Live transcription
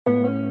Please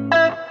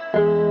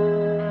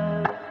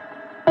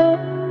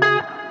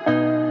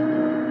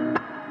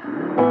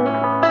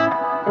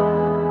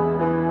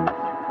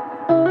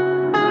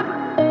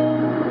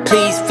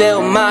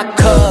fill my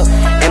cup.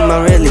 Am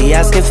I really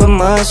asking for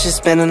much? It's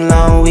been a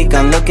long week,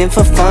 I'm looking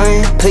for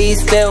fun.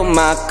 Please fill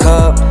my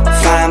cup.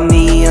 Find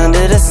me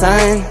under the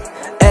sun.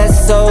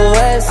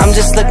 SOS, I'm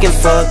just looking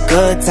for a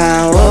good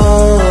time.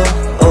 Oh,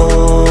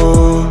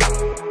 oh,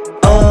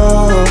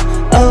 oh,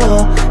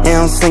 oh. And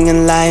I'm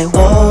singing like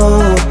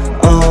whoa,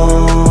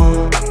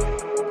 oh,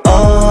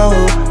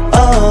 oh,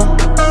 oh.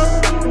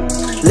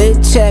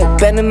 Lit check,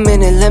 been a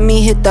minute, let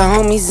me hit the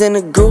homies in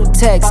a group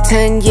text.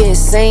 10 years,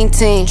 same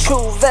team.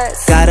 True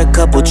vest. Got a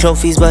couple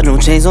trophies, but no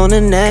chains on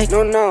the neck.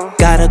 No.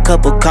 Got a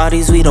couple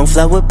Cardis, we don't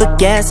flood with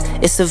baguettes.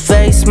 It's a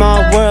very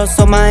small world,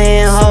 so my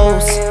hand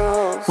holds.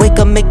 Wake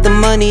up, make the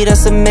money,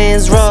 that's a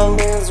man's role.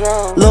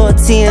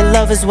 Loyalty and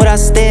love is what I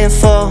stand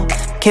for.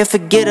 Can't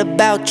forget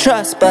about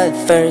trust, but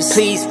first,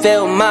 please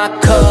fill my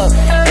cup.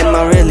 Am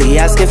I really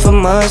asking for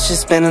much?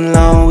 It's been a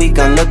long week,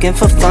 I'm looking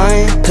for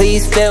fun.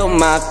 Please fill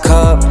my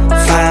cup.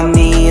 Find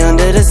me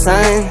under the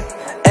sun.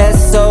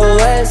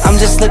 SOS, I'm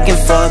just looking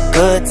for a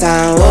good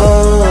time.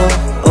 Oh,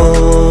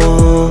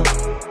 oh,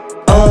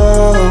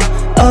 oh,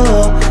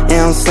 oh.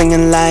 And I'm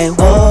singing like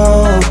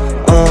whoa,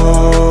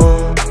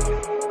 oh,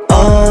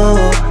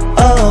 oh,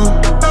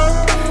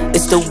 oh.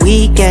 It's the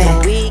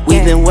weekend,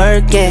 we've been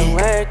working.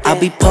 I'll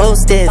be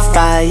posted,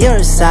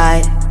 fire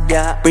side.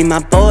 Bring my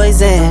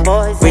boys in,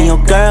 bring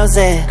your girls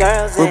in.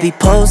 We'll be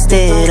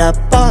posted up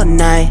all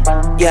night.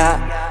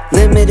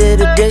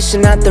 Limited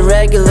edition, not the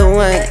regular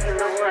one.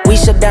 We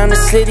shut down the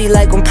city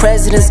like when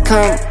presidents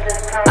come.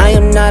 I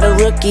am not a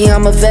rookie,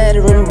 I'm a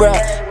veteran,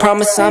 bruh.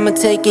 Promise I'ma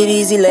take it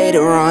easy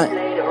later on.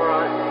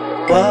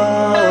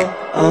 Whoa,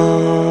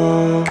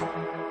 oh,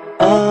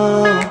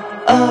 oh,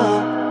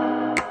 oh,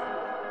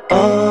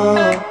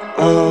 oh,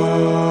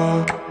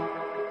 oh,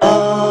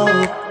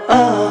 oh,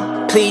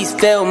 oh. Please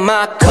fill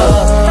my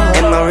cup.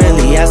 Am I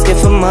really asking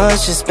for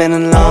much? It's been a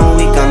long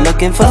week, I'm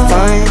looking for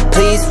fun.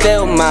 Please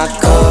fill my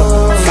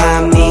cup.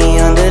 Find me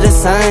under the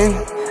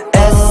sun.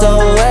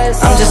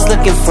 SOS, I'm just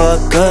looking for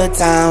a good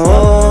time.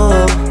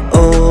 Oh,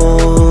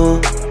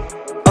 oh,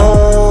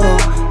 oh,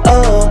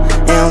 oh.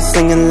 And I'm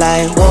singing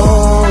like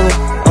whoa,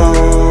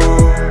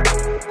 oh,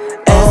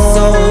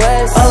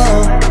 SOS,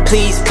 oh.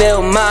 Please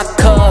fill my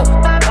cup.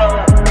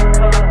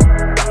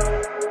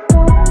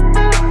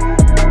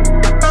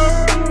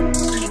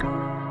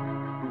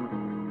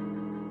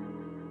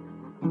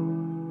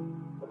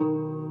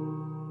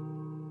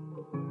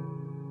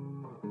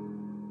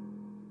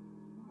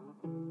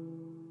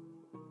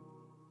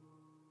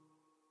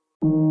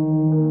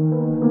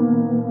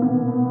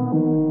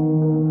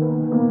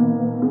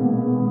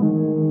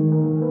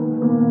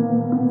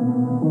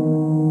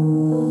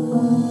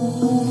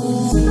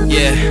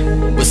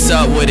 What's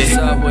up with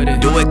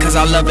it? Do it cause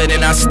I love it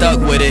and I stuck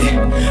with it.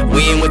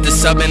 We ain't with the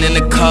subbing in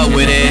the cut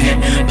with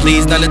it.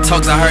 Please none of the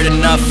talks, I heard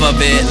enough of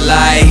it.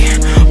 Like,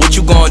 what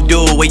you gonna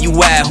do? Where you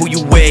at? Who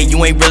you with?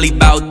 You ain't really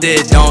bout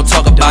this, don't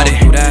talk about it.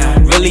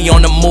 Really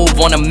on the move,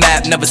 on the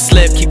map, never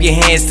slip. Keep your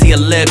hands to your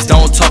lips,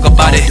 don't talk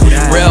about it.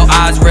 Real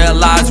eyes, real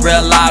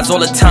lies all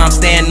the time.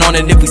 Stand on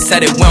it, if we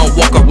said it, we don't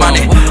walk around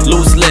it.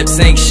 Loose lips,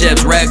 ain't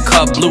ships, red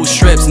cup, blue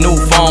strips. New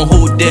phone,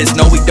 who this?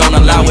 No, we don't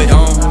allow it.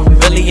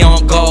 Really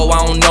on go,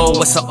 I don't know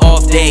what's an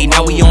off day.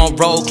 Now we on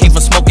road, came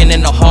from smoking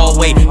in the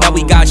hallway. Now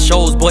we got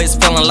shows, boys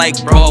feeling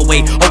like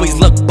Broadway. Always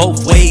look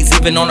both ways,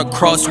 even on a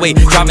crossway.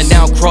 Driving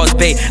down Cross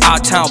Bay,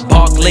 out town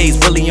Barclays.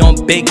 Really on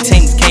big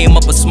things, came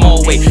up a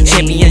small way.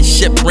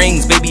 Championship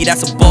rings, baby,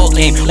 that's a ball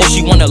game. Oh,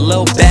 she want a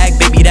little bag,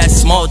 baby, that's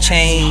small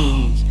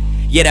change.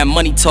 Yeah, that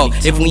money talk.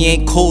 If we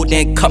ain't cool,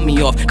 then cut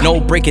me off. No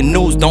breaking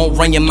news, don't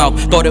run your mouth.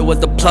 Thought it was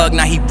the plug,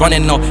 now he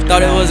running off.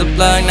 Thought it was a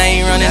plug, now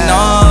he running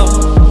off.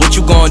 What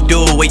you gonna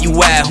do? Where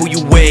you at? Who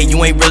you with?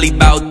 You ain't really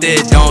bout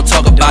this, don't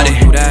talk about it.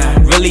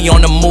 Really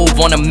on the move,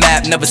 on the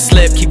map, never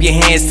slip. Keep your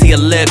hands to your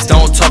lips,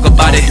 don't talk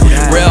about it.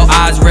 Real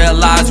eyes, real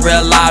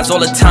lies all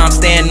the time.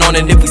 Stand on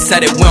it, if we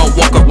said it, we don't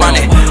walk around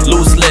it.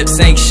 Loose lips,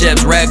 ain't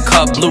ships, red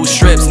cup, blue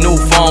strips. New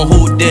phone,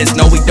 who this?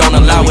 No, we don't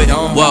allow it.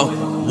 Whoa,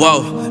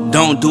 whoa.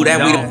 Don't do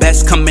that, we the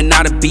best coming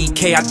out of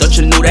BK, I thought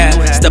you knew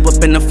that. Step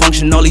up in the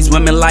function, all these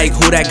women like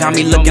who that. Got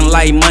me looking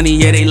like money,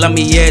 yeah, they love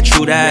me, yeah,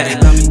 true that.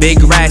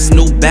 Big racks,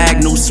 new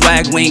bag, new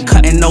swag, we ain't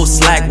cutting no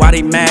slack. Why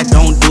they mad?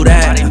 Don't do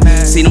that.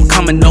 See them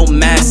coming, no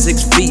mask,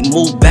 6 feet,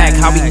 move back.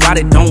 How we got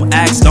it, don't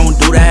ask, don't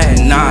do that.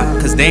 Nah,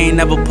 cause they ain't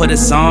never put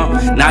us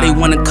on. Now they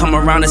wanna come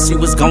around and see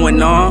what's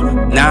going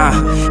on. Nah,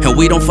 and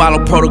we don't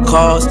follow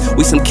protocols.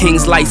 We some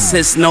kings like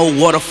sis, no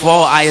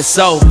waterfall,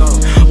 ISO.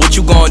 What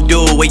you gonna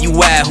do? Where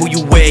you at? Who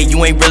you with?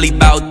 You ain't really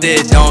bout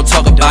this, don't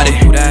talk about it.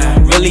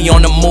 Really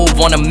on the move,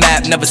 on the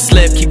map, never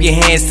slip. Keep your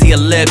hands to your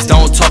lips,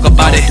 don't talk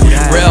about it.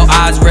 Real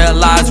eyes, real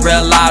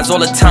lies all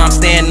the time.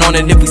 Stand on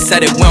it, if we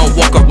said it, we don't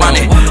walk around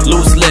it.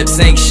 Loose lips,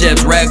 ain't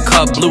ships, red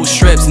cup, blue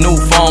strips. New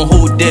phone,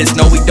 who this?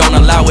 No, we don't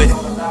allow it.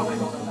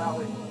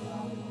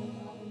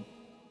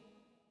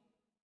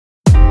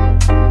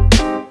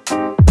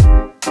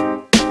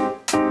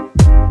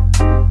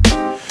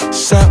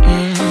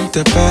 something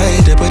to buy,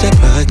 da ba da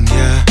ba,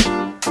 yeah.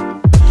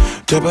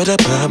 Da ba da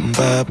ba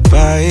ba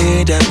ba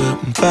da ba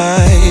ba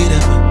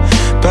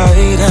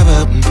da ba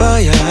ba,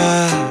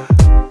 yeah.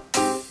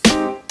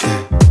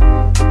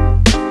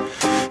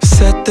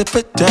 Set the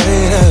ba da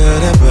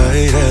da ba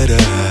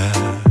da.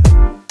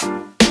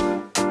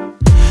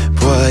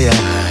 Boy,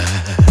 yeah.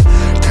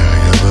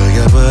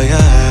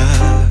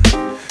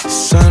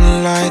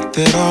 Sunlight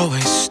that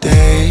always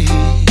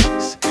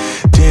stays,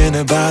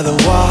 dinner by the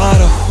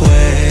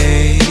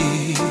waterway.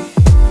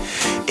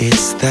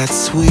 It's that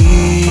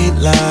sweet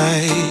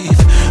life.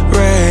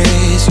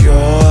 Raise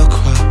your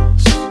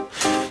cross.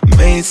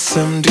 Made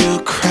some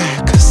dude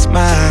crack a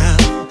smile.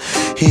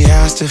 He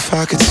asked if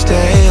I could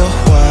stay a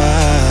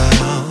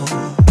while.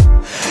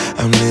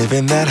 I'm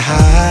living that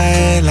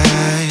high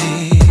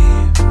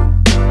life.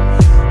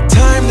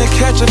 Time to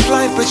catch a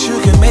flight, but you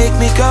can make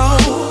me go.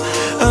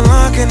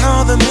 Unlocking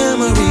all the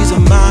memories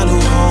of my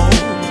new home.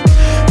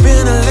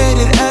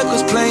 Ventilated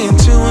echoes playing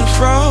to and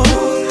fro,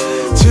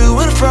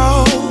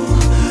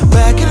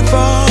 back and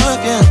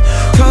forth, yeah.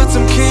 Caught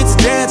some kids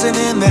dancing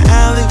in the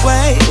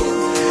alleyway.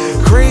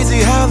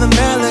 Crazy how the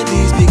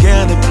melodies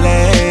began to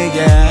play,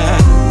 yeah.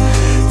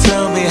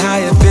 Tell me how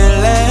you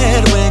feel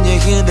it when you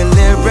hear the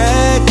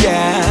lyric,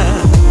 yeah.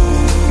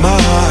 My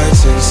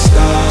heart's in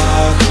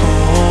Stockholm.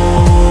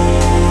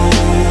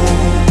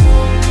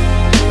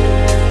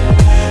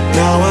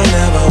 Now I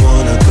never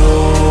wanna go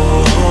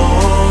home.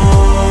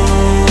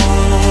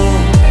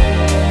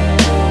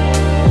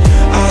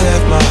 I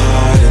left my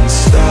heart in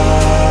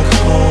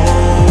Stockholm.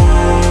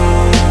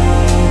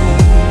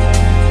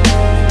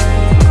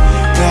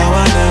 Now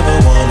I never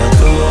wanna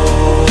go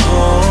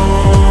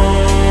home.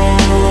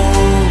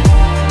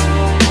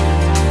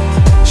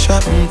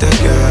 Shopping the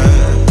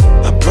girl,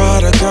 I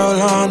brought a girl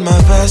on my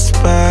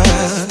Vespa.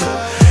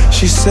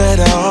 She said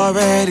I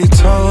already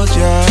told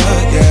ya,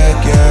 yeah,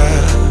 yeah.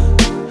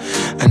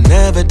 I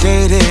never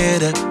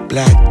dated a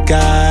black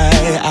guy.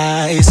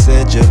 I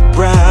said you're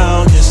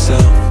brown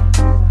yourself.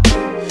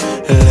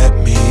 Let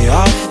me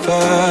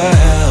offer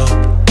help.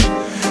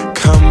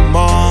 Come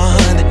on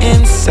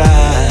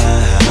inside,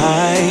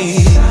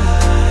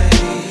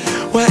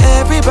 where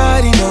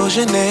everybody knows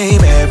your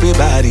name.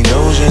 Everybody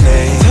knows your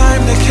name.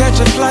 Time to catch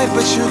a flight,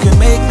 but you can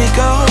make me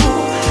go.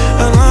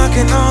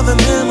 Unlocking all the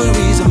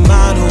memories of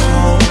my new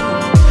home.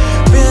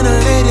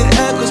 Ventilated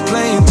echoes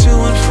playing to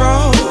and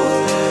fro,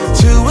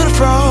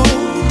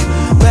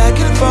 back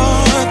and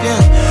forth,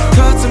 yeah.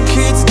 Caught some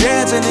kids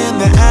dancing in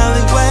the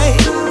alleyway.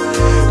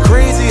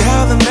 Crazy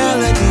how the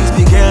melodies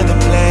began to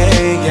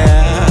play,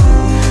 yeah.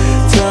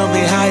 Tell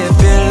me how you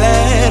feel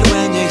it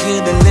when you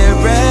hear the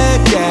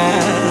lyric, yeah.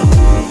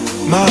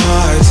 My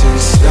heart's in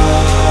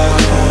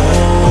Stockholm.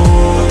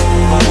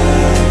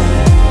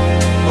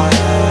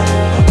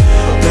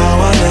 Now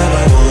I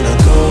never wanna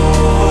go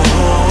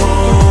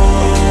home.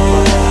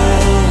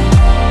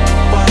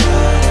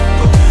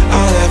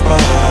 I left my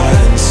heart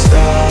in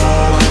Stockholm.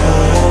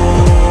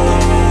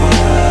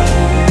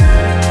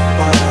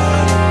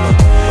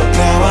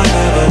 Now I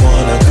never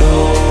wanna go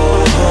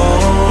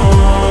home.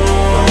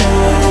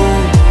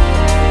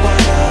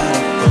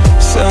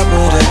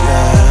 Somebody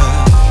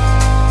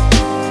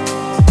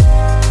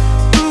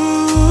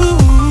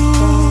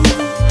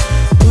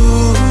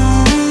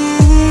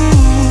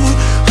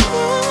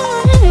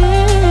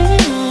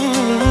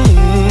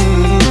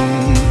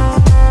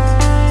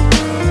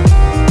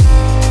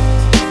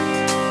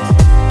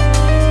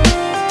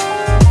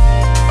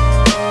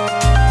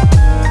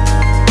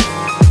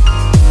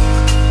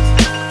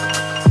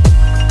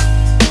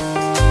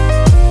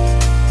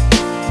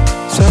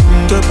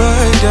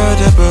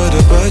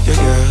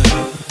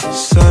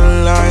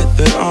sunlight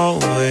that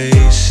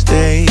always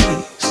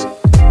stays,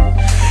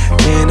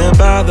 dinner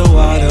by the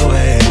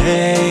waterway.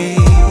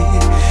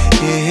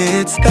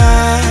 It's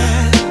that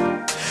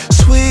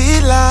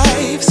sweet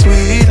life,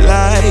 sweet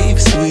life,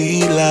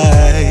 sweet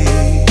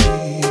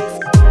life.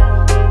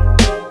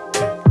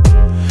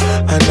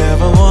 I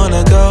never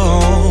wanna go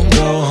home,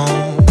 go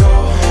home.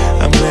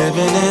 I'm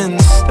living in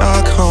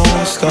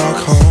Stockholm,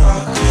 Stockholm.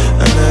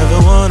 I never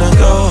wanna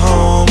go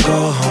home,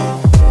 go home.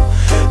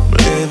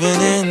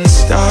 Living in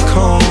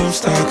Stockholm,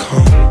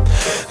 Stockholm.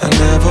 I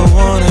never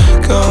wanna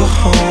go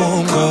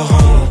home, go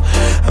home.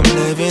 I'm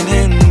living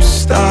in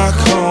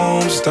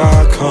Stockholm,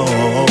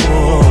 Stockholm.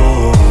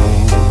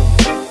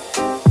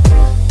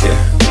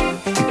 Yeah.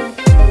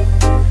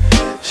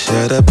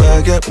 Shut up,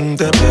 I get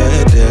the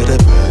bed, the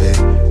body.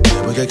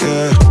 Never get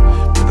good,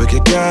 never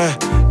get good,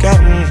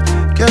 gotten,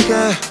 good,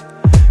 good.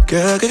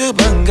 Good, good,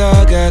 bang,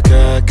 good, good,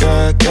 good,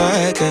 good,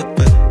 good, good,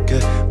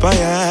 good.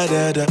 Bye,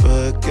 da, da,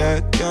 good,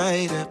 good, good,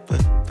 good.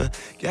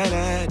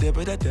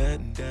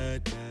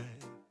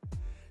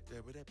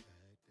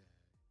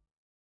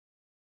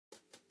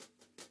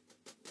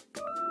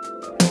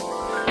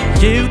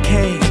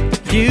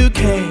 You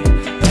can't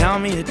tell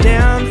me a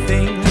damn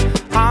thing.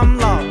 I'm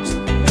lost,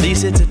 at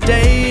least it's a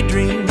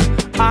daydream.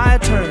 I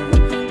turn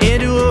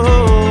into a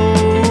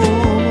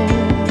hole.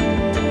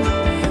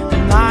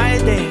 My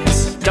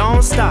days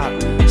don't stop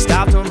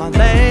till my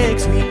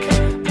legs weak.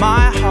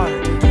 My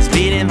heart is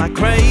beating like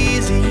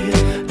crazy,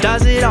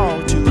 does it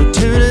all to a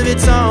tune of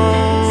its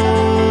own.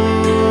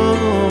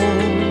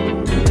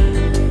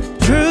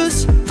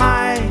 Truth,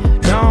 I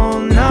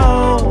don't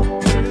know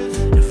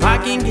if I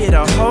can get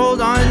a hold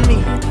on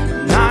me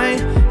and I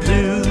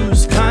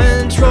lose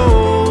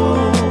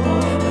control.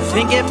 I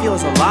think it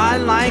feels a lot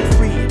like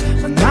free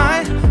when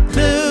I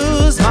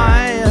lose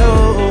my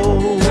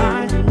hold.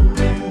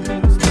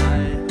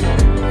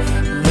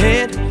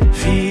 It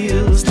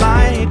feels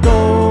like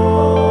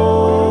gold.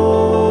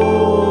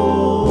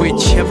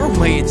 Whichever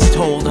way it's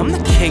told, I'm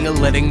the king of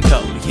letting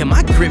go. Yeah,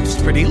 my grip's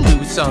pretty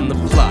loose on the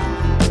plot.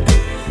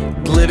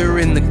 Glitter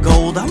in the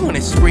gold, I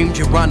wanna scream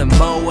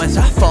Geronimo as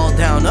I fall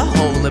down a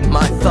hole in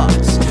my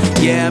thoughts.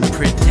 Yeah,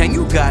 pretend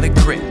you got a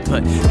grip,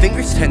 but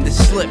fingers tend to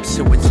slip,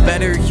 so it's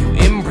better you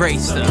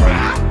embrace them.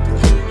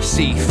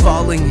 See,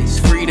 falling is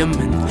freedom,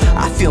 and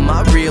I feel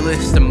my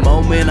realest the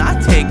moment I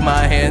take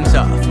my hands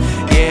off.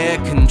 Yeah,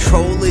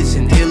 control is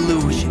an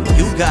illusion.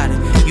 You got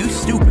it, you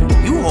stupid,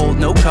 you hold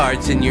no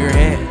cards in your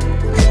hand.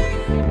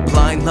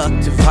 Blind luck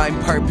to find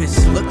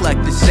purpose, look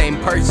like the same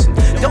person.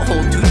 Don't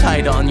hold too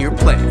tight on your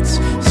plans.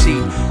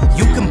 See,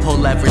 you can pull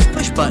levers,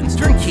 push buttons,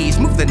 turn keys,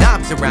 move the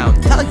knobs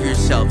around. Tell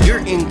yourself you're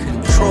in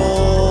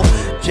control.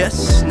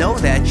 Just know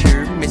that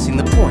you're missing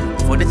the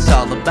point of what it's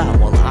all about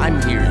while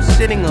I'm here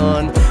sitting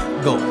on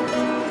gold.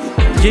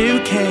 You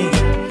can't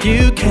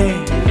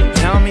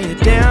tell me a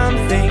damn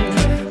thing.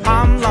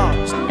 I'm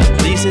lost,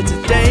 at least it's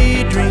a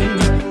daydream.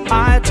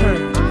 I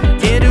turn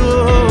into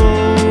a hole.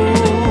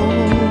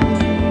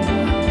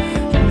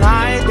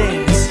 I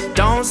dance,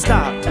 don't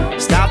stop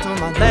till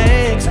my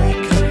legs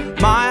weak.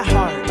 My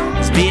heart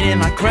is beating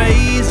like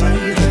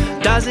crazy,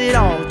 does it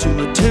all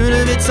to a tune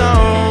of its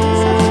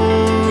own.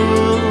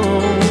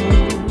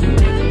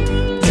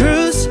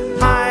 Truth,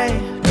 I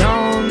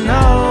don't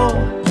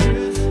know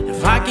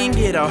if I can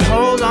get a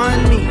hold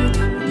on me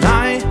and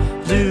I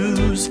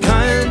lose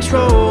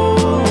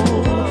control.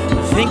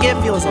 I think it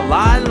feels a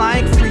lot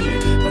like free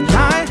when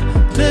I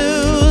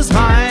lose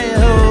my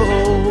hold.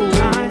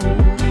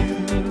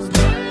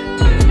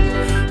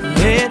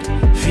 It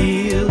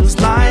feels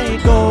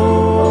like gold.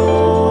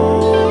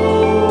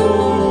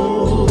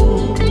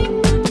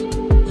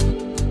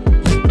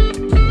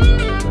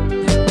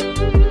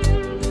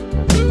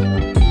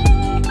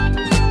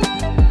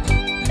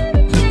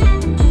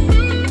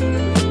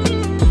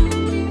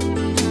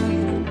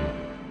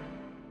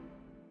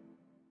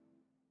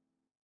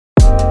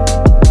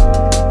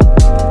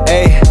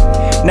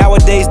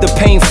 Nowadays the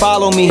pain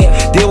follow me,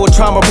 deal with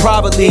trauma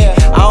privately.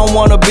 I don't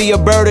wanna be a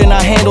burden,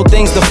 I handle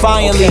things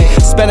defiantly.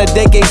 Spent a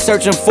decade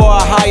searching for a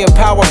higher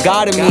power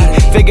guiding me.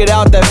 Figured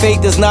out that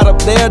faith is not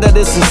up there, that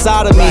it's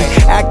inside of me.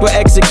 Act with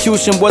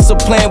execution, what's a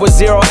plan with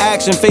zero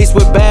action? Faced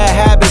with bad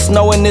habits,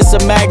 knowing it's a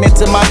magnet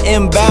to my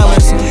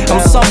imbalance.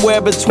 I'm somewhere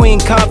between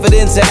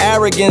confidence and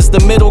arrogance. The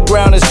middle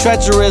ground is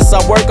treacherous,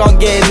 I work on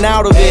getting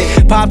out of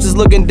it. Pops is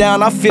looking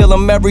down, I feel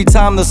him every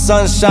time the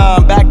sun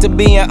shine. Back to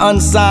being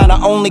unsigned,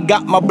 I only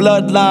got my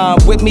bloodline.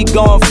 With me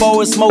going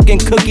forward, smoking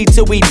cookie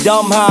till we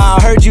dumb high.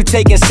 I heard you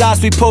taking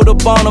shots, we pulled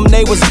up on them,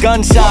 they was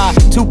gun shy.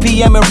 2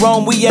 p.m. in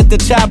Rome, we at the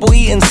chapel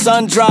eating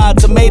sun-dried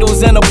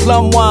tomatoes and a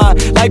plum wine.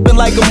 Life been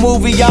like a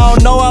movie, I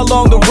don't know how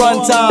long the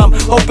run time.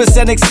 Hope it's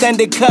an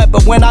extended cut,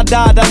 but when I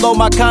died, I load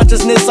my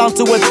consciousness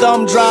onto a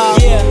thumb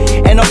drive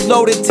and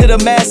upload it to the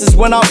masses.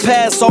 When I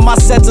pass, all my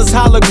sets is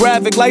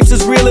holographic. Life's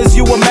as real as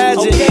you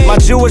imagine. My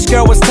Jewish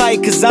girl was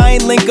tight, cause I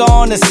ain't linker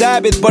on the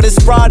Sabbath, but it's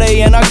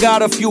Friday and I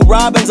got a few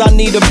robins I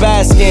need a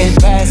bask in.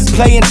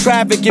 Playing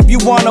traffic, if you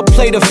wanna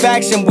play the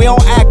faction, we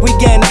don't act, we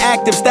getting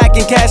active,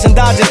 stacking cash and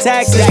dodging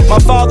taxes. My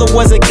father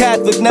was a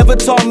Catholic, never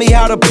taught me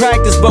how to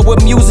practice, but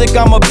with music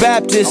I'm a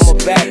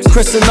Baptist.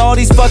 Chris and all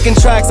these fucking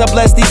tracks I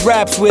bless these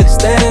raps with.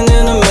 Standing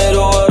in the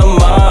middle of the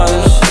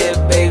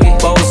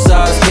marsh, both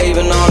sides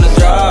caving on the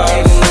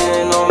drive.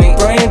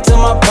 Praying to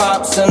my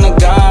pops and the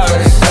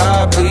gods,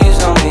 God please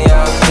help me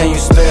out. Can you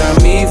spare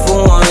me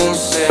for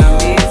once?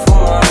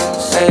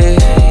 Hey,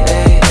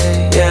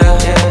 yeah.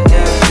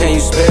 Can you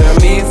spare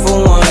me for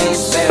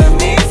once?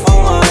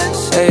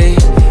 Hey,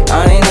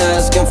 I ain't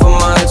asking for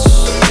much,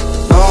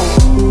 no.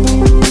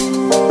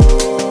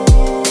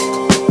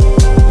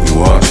 We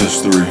watch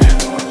history.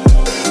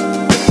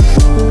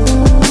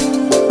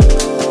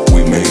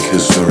 We make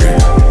history.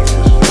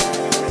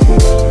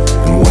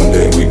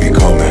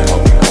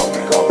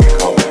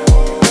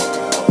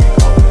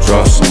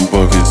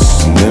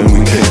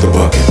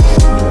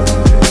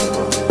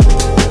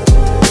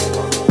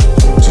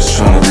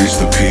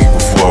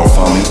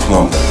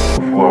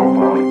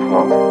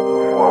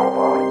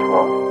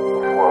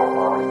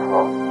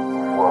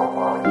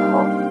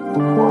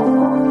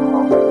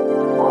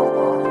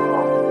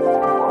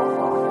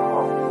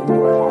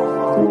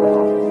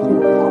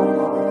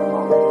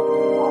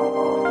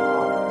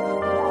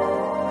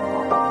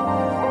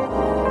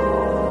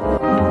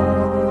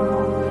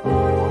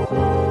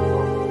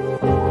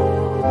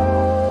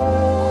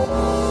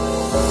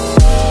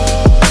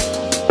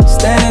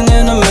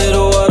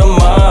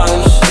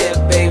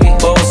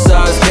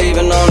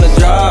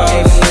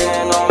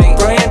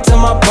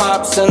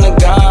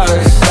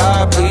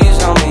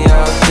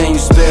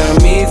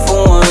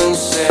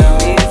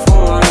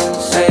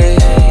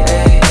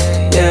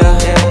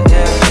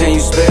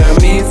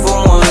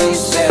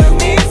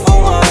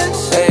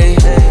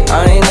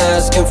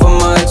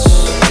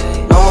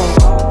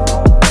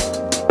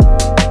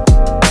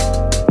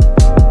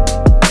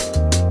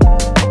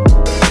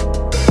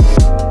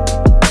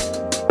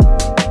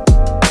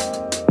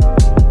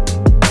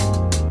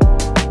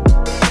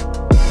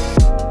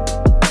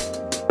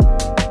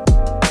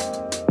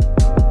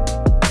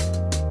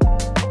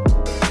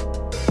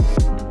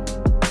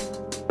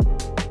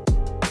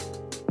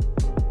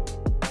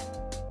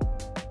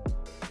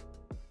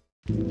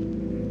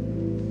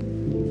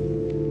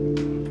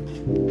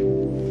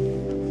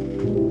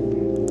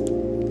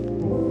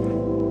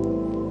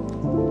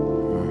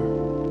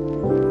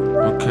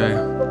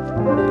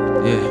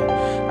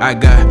 I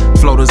got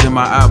floaters in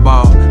my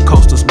eyeball,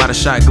 coasters by the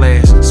shot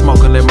glass,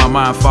 smoking let my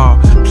mind fall.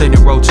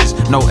 Plenty roaches,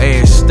 no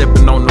ash,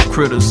 stepping on the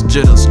critters,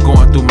 jitters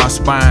going through my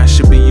spine.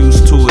 Should be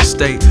used to a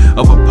state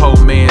of a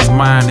poor man's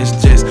mind. It's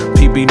just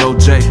PB no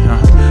J,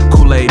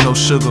 Kool-Aid no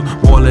sugar,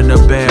 boiling the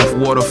bath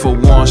water for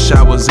warm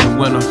showers in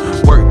winter.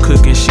 Work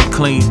cooking, she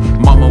clean.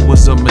 Mama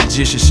was a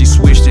magician, she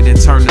switched it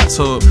and turned the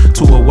tub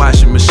to a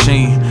washing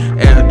machine.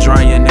 Air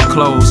drying and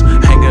clothes,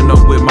 hanging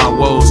up with my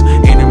woes.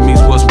 Enemies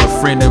was my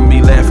friend and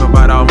me, laughing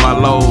about all my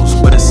lows.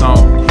 But it's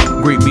on,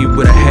 greet me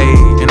with a hey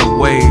and a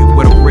wave,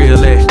 with a real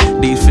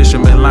at. These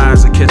fisherman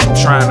lines, I catch them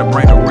trying to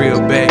bring the real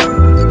back.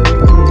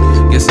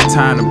 Guess it's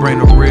time to bring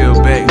the real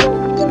back.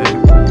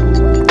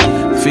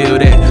 Feel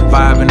that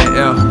vibe in the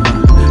air,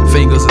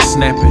 fingers are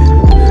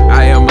snapping.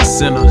 I am a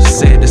sinner,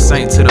 said the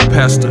saint to the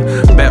pastor.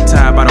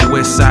 Baptized by the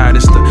west side,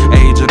 it's the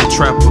age of the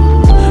trapper.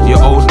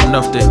 You're old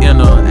enough to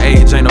enter,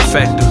 age ain't a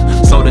factor.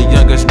 So the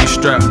youngest be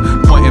strapped,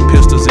 pointing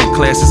pistols in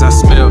classes. I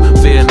smell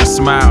fear and a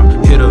smile,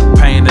 hit the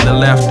pain and the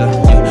laughter.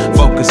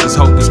 Focus is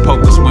hocus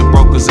pocus when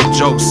brokers a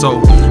joke.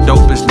 So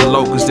dope is the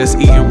locust that's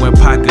eating when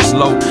pockets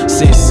low.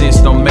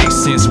 Sense don't make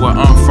sense where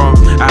I'm from.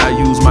 I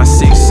use my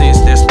 6 cents,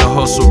 that's the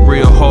hustle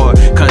real hard.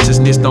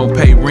 Consciousness don't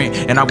pay rent,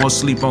 and I won't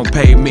sleep on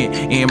pavement.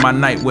 End my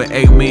night with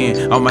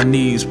amen. On my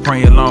knees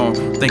praying long,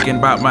 thinking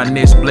about my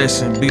next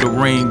blessing. Be the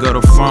ring of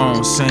the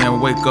phone,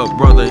 saying wake up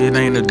brother, it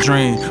ain't a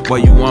dream.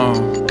 What you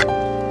on?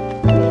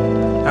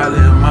 I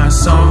live my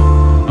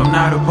song. I'm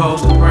not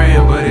opposed to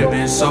praying, but it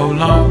been so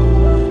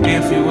long.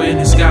 If you in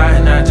the sky,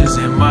 not just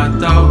in my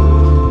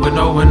thought. With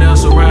no one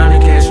else around to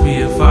catch me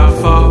if I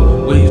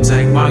fall. Will you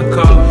take my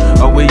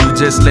call? Or will you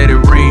just let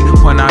it ring?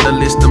 Point out a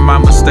list of my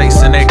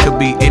mistakes, and that could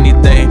be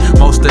anything.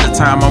 Most of the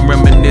time I'm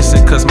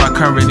reminiscing, cause my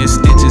current in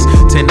stitches.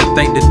 Tend to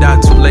think that I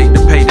too late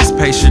to pay this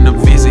patient a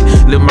visit.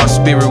 Live my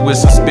spirit with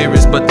some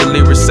spirits, but the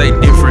lyrics say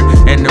different,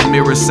 and the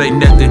mirrors say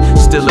nothing.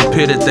 Still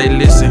appear that they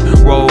listen.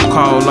 Roll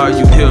call, are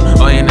you here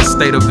or in a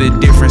state of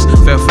indifference?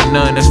 Fair for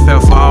none, that's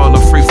fair for all,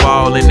 a free for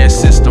all in that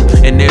system.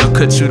 And they'll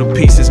cut you to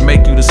pieces,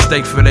 make you the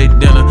steak for their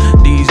dinner.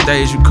 These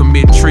days you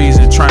commit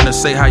treason, trying to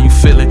say how you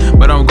feeling,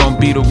 but I'm gonna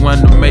be the one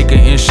to make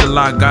it,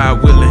 inshallah,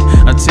 God willing.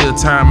 Until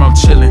time I'm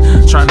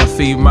chilling, trying to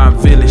feed my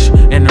village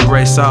and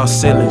erase all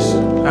ceilings.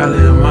 I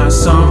live my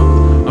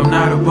song. I'm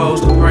not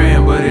opposed to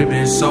praying, but it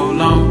been so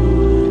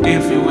long.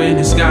 If you in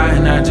the sky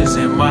and not just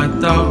in my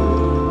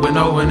thought, with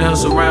no one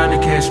else around to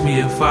catch me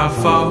if I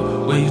fall,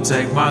 will you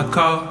take my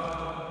call?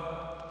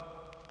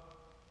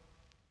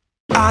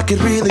 I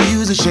could really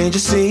use a change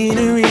of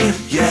scenery.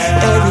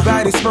 Yeah.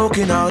 Everybody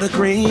smoking all the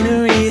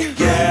greenery.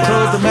 Yeah.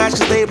 Close the match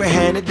cause they were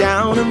handed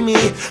down to me.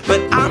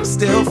 But I'm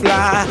still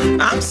fly,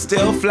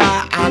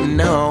 I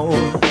know.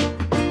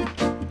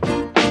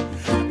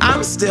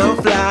 I'm still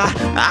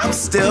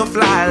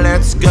fly,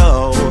 let's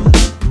go.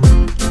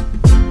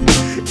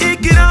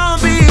 It could all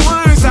be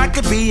worse, I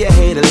could be a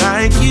hater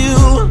like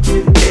you.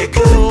 It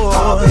could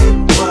all be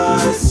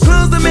worse.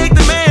 Pills to make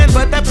the man,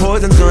 but that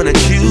poison's gonna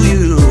kill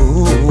you.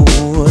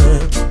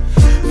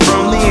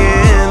 From the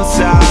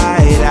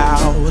inside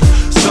out.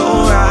 So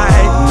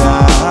right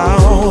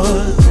now,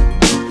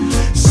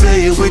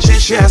 say it with your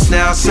chest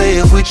now, say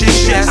it with your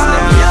chest now.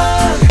 I'm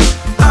young,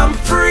 I'm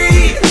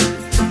free,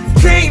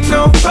 can't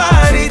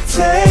nobody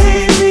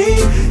take me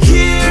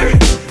here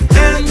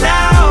and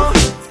now.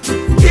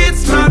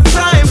 It's my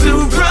time to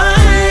run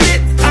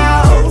it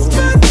out.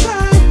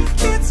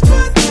 It's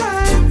my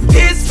time,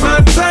 it's my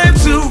time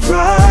to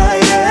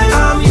ride it.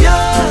 I'm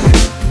young,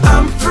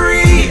 I'm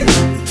free,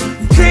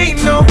 can't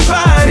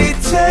nobody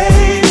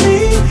take me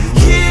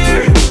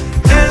here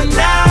and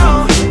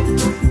now.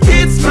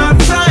 It's my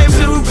time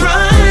to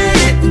run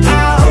it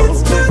out.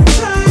 It's my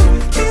time,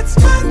 it's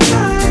my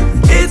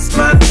time, it's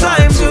my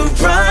time to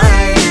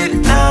ride it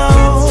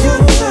out.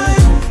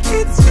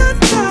 It's your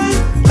time,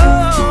 oh.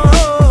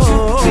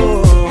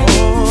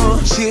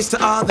 Cheers to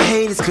all the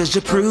haters, cause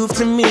you proved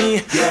to me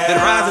that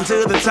rising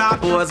to the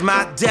top was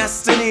my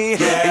destiny.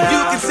 And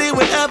you can see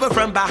whatever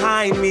from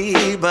behind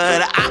me,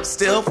 but I'm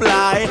still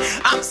fly,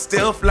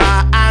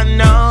 I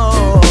know.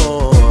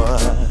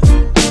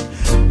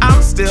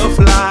 I'm still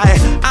fly,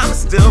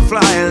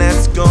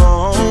 let's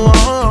go.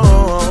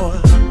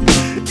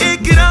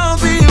 It could all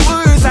be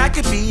worse, I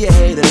could be a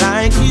hater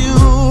like you.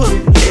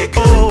 It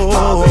could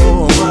all be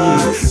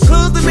worse.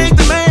 Clothes to make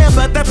the man,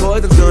 but that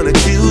poison's gonna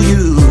kill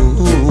you.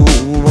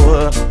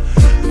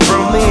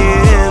 From the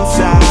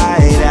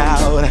inside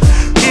out.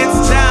 It's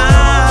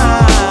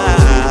time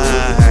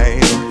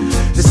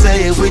to say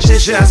it with your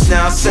chest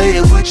now, say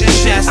it with your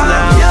chest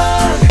now. I'm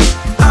young,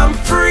 I'm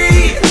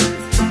free,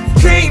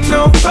 can't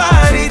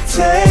nobody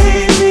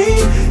take me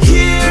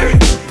here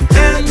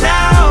and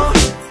now.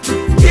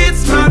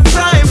 It's my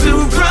time to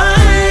run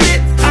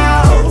it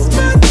out.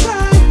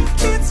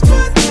 It's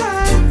my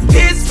time,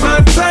 it's my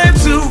time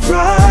to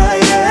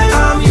ride it.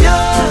 I'm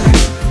young,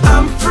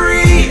 I'm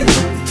free,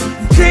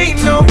 can't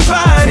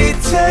nobody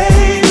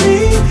take me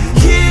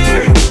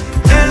here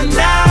and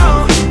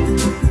now.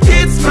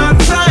 It's my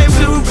time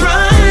to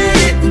run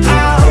it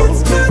out.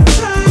 It's my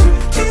time,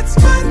 it's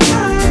my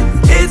time,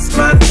 it's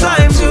my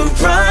time to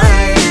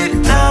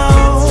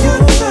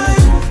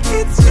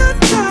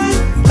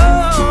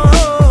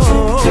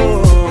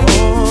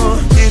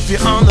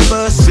you're on the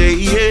bus, say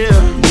yeah.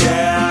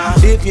 Yeah.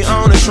 If you're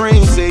on the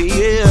train, say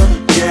yeah.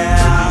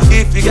 Yeah.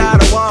 If you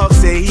gotta walk,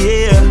 say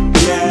yeah.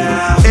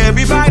 Yeah.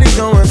 Everybody's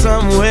going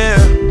somewhere.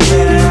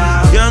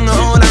 Yeah. Young or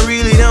old, I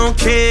really don't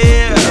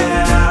care.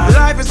 Yeah.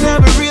 Life has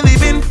never really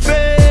been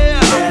fair.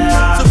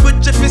 Yeah. So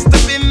put your fist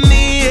up in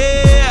the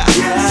air.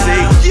 Yeah.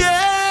 Say yeah.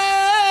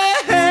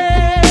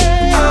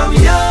 I'm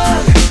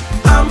young,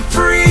 I'm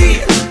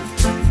free.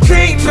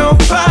 Can't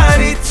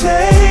nobody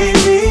take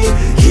me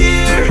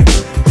here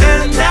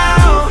and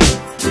now.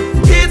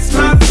 It's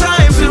my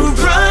time to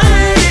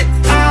run it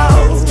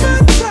out.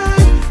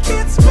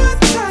 It's my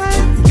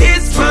time,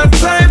 it's my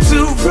time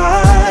to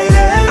ride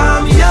it.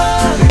 I'm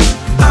young,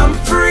 I'm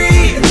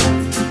free.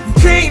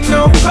 Can't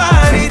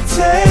nobody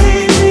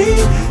take me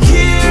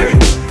here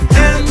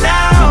and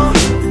now.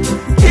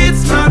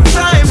 It's my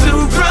time to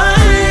run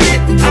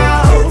it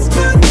out. It's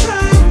my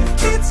time,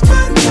 it's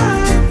my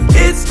time,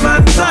 it's my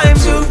time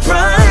to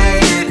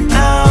ride it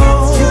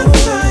out.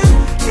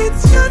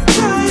 It's your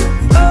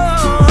time,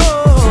 oh.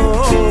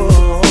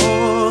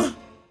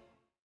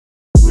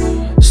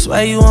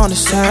 Swear you on the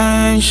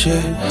same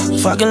shit.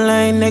 Fucking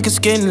lame niggas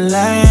getting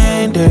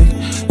lame dick.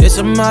 It's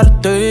a Model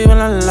 3 when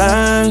I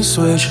lane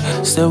switch.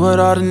 Still with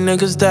all the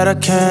niggas that I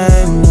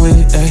came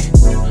with, ayy.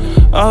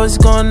 Always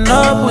going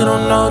up, we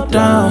don't know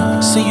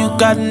down. See you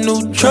got a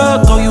new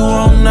truck, oh you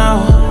on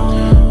now.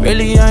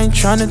 Really I ain't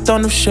tryna throw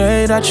no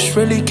shade, I just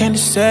really came to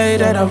say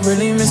that I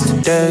really miss the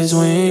days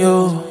when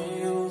you.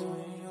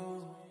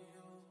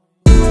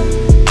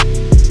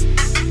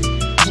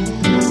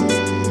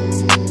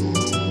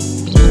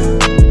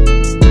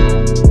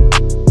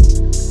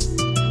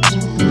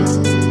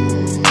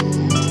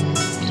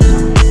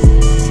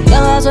 Your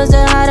house was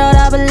the hideout,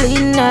 I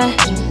believe in that.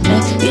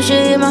 You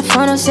should hit my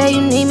phone and say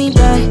you need me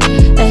back.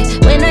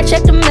 When I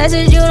check the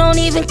message, you don't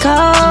even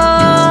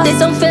call. This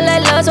don't feel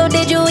like love, so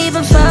did you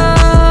even fall?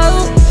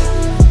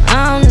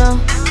 I don't know.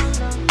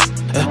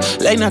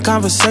 Late night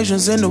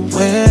conversations in the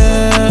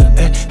web.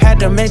 Had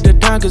to make the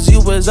time cause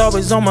you was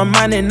always on my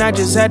mind. And I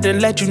just had to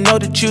let you know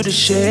that you the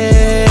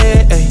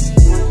shit.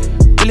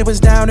 Really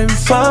was down and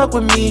fuck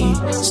with me.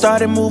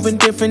 Started moving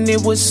different,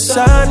 it was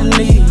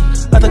suddenly.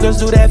 Other girls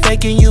do that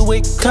faking, you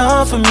would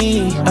come for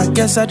me. I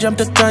guess I jumped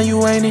the gun,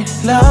 you ain't in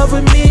love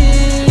with me.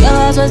 Your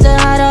house was the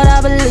hideout,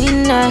 I believe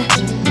in that.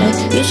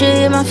 You should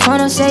hit my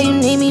phone and say you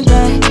need me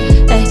back.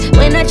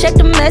 When I check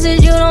the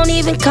message, you don't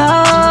even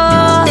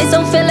call. This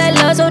don't feel like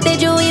love, so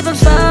did you even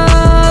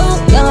fall?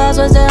 Your house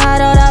was the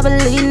hideout, I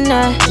believe in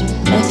that.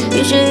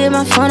 You should hit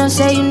my phone and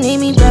say you need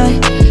me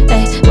back.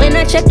 When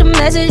I check the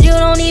message, you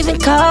don't even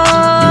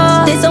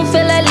call. This don't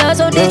feel like love,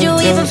 so did you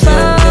even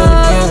fall?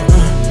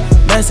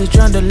 Message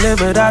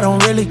undelivered, I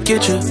don't really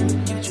get you.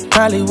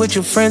 Probably with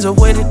your friends or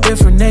with a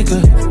different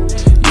nigga.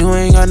 You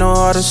ain't got no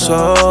heart or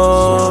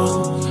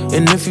soul.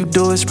 And if you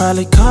do, it's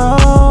probably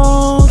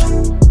cold.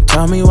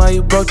 Tell me why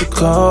you broke the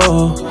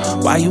code.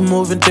 Why you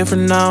moving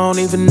different, I don't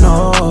even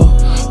know.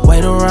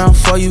 Wait around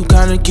for you,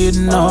 kinda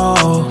getting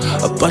old.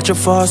 A bunch of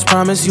false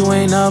promise you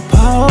ain't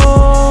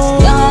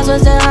uphold. Your house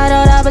was the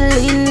hideout, I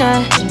believe in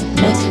that.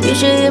 You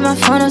should hit my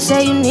phone and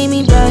say you need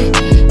me back.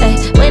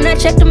 When I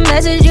check the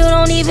message, you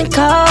don't even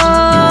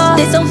call.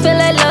 This don't feel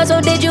like love, so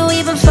did you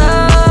even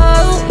fall?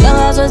 Your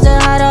house was the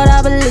hideout,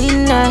 I believe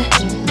in that.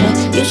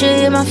 You should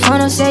hit my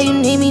phone and say you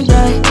need me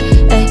back.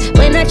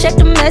 When I check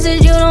the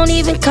message, you don't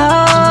even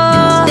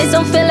call. This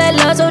don't feel like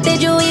love, so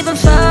did you even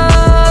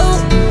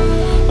fall?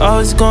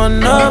 Always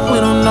going up, we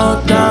don't know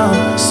down.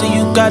 See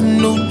you got a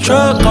new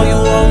truck, oh you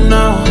on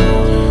now.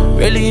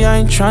 Really I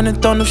ain't tryna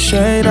throw no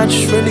shade, I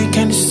just really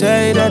came to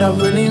say that I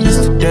really miss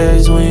the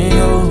days when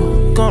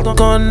you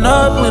going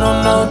up, we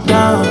don't know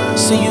down.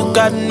 See you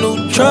got a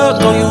new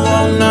truck, oh you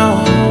on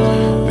now.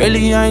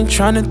 Really I ain't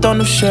tryna throw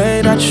no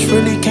shade, I just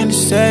really came to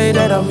say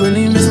that I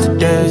really miss the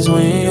days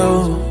when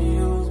you.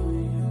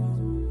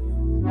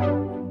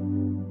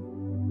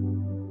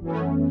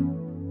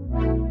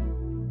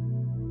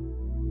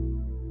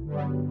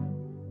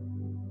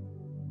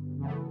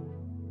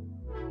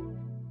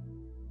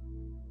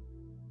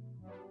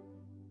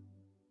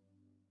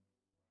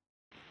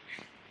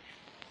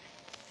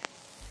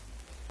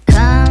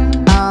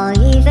 All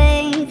ye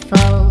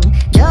faithful,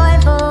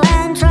 joyful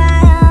and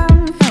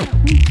triumphant,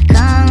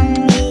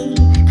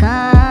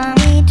 come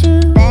ye to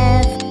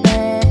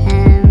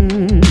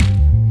Bethlehem.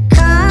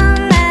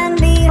 Come and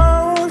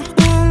behold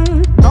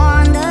him,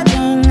 born the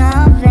King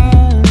of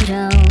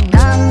angels.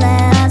 Come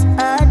let us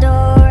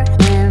adore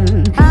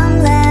him, come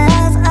let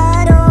us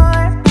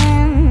adore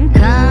him.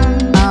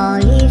 Come all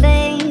ye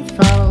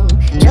faithful,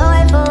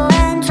 joyful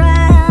and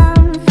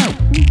triumphant,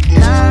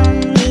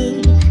 come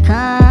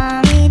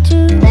ye to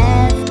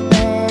Bethlehem.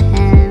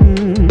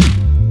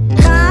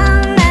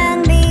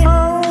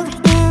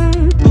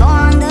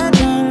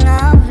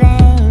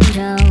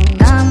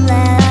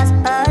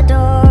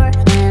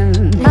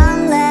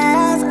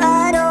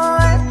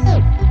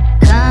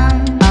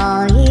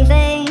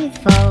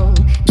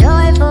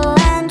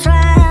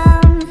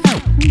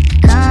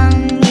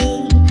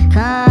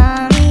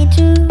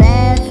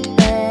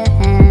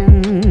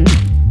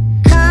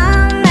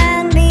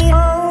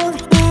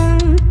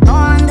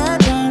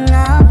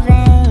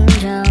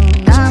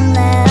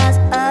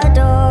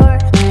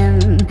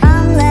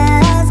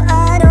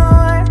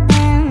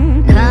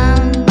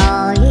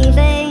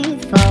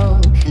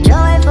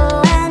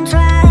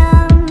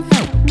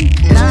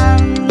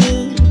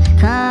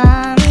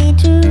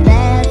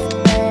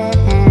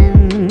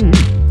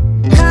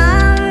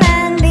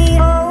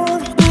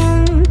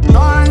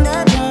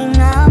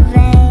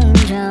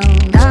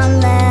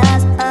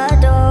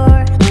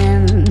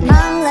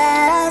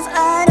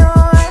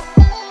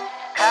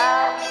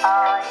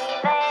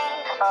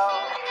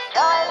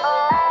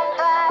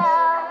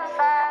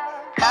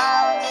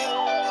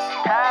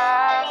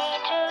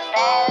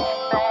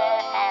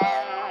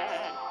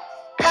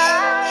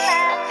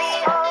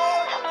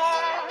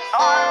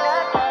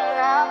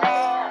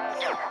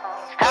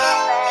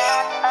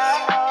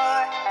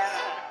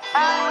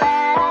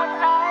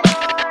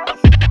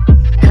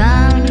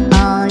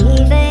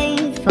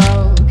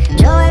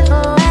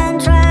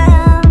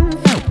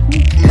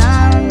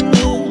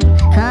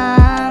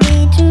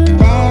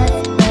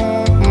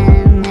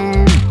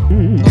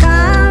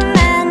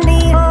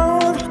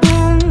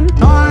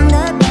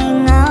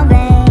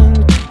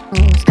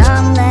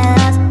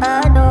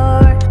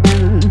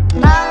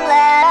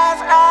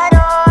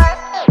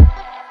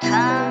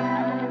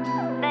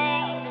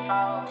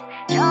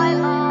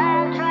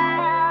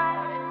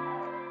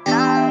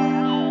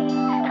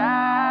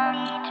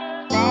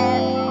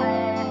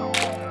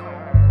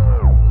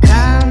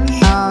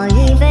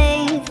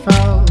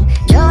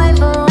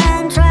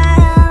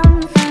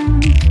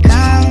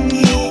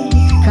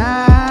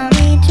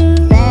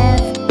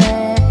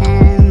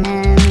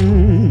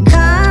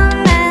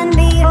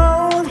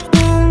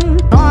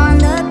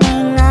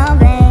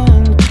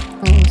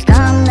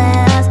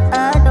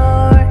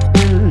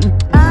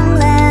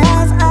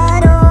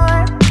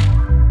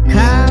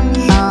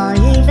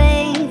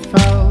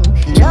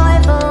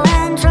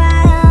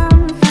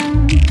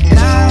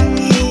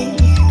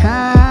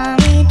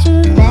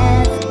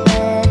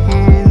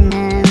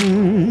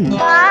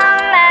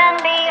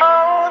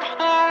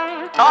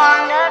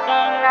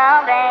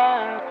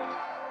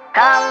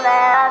 Come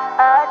let us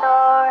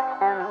adore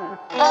him.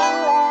 Come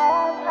let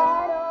us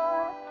adore.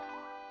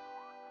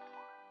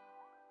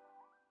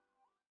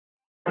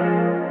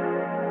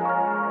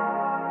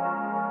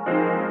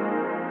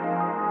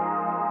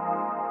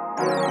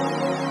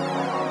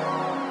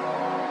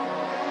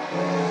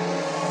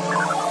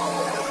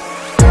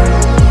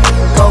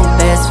 Go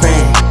best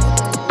friend.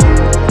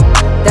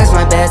 That's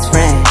my best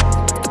friend.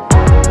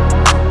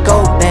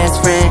 Go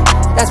best friend.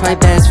 That's my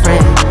best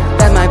friend.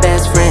 That's my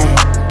best friend.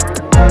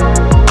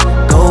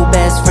 Go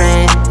best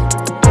friend.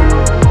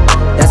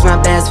 That's my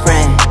best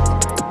friend.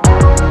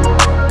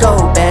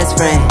 Go best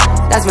friend.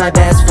 That's my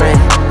best friend.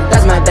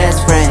 That's my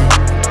best friend.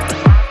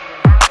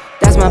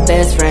 That's my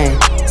best friend.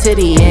 To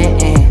the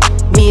end,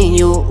 me and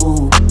you.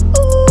 Ooh.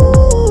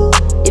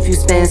 If you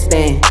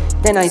spend,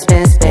 then I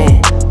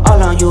spend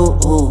all on you.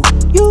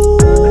 You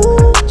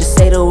just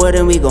say the word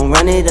and we gon'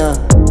 run it up.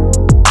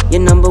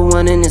 You're number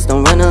one and it's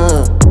don't run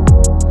up.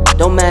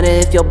 Don't matter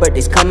if your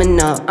birthday's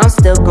coming up, I'm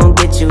still gon'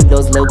 get you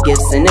those little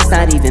gifts, and it's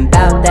not even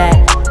about that.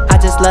 I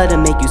just love to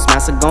make you smile,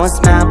 so go and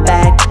smile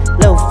back.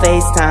 Little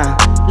FaceTime,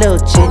 little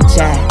chit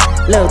chat,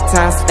 little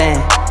time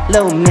spent,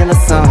 little meal or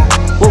something.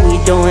 What we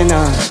doing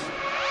on?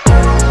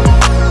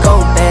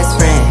 Go best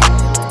friend.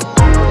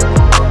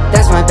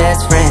 That's my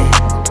best friend.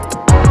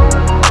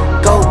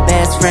 Go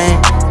best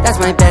friend. That's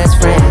my best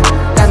friend.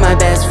 That's my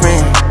best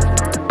friend.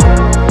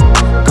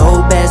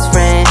 Go best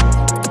friend.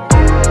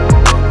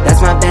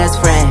 That's my best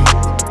friend.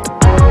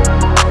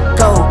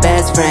 Go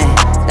best friend.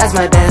 That's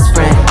my best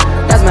friend.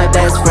 That's my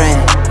best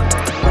friend.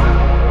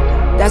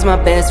 That's my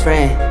best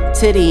friend.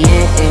 To the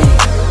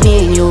end,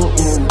 me and you.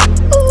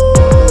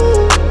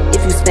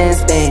 If you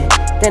spend,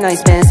 then I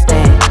spend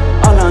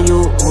all on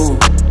you.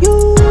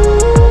 You.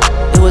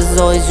 It was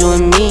always you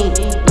and me.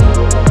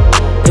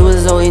 It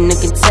was always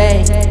Nick and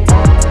Tay.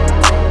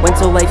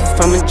 Went away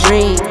from a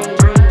dream,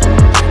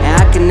 and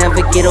I could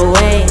never get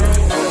away.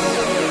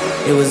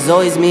 It was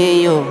always me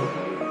and you.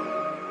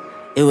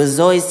 It was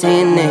always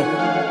Tay and Nick.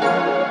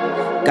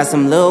 Got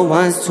some little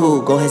ones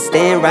too. Go ahead,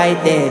 stand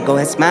right there. Go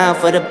ahead, smile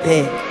for the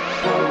pic.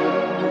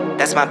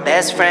 That's my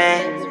best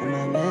friend.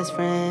 My best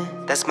friend.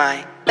 That's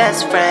my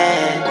best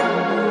friend.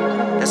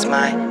 That's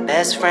my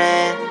best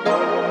friend.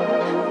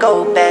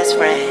 Go best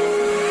friend.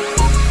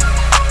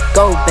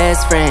 Go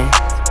best friend.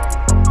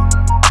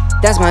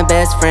 That's my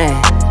best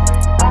friend.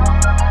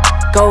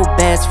 Go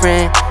best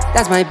friend.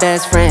 That's my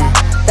best friend.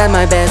 That's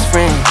my best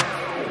friend.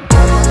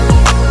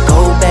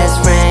 Go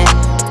best friend.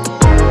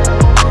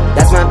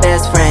 That's my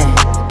best friend.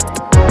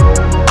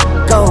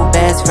 Go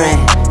best friend.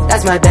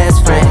 That's my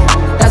best friend.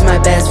 That's my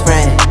best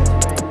friend.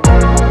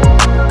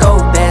 Go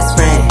best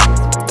friend.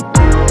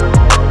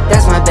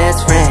 That's my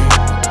best friend.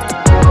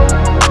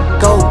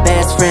 Go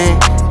best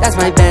friend. That's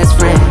my best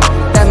friend.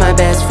 That's my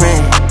best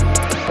friend.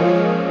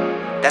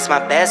 That's my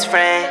best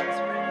friend.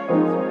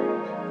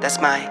 That's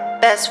my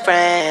best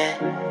friend.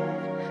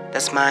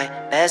 That's my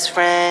best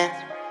friend.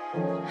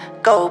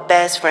 Go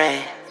best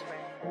friend.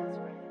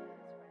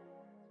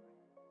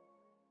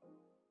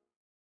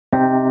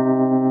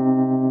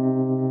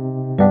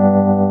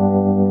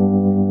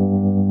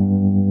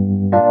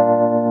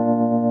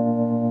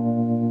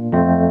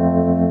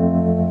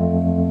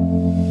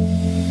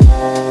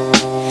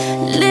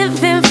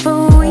 Living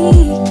for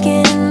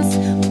weekends,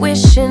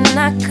 wishing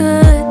I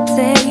could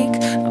take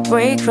a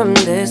break from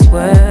this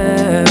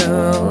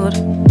world.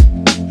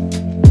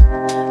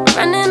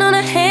 Running on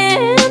a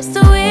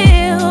hamster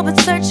wheel, but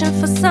searching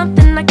for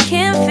something I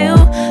can't feel.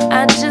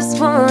 I just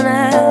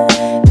wanna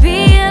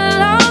be a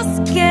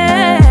lost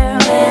girl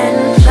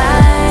and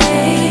fly.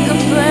 Take a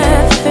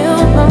breath,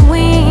 feel my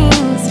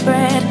wings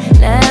spread,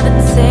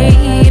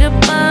 levitate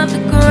above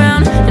the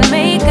ground and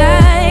make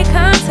eye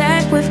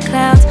contact with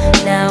clouds.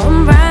 Now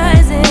I'm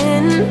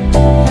rising,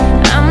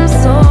 I'm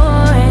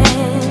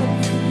soaring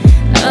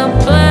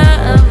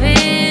above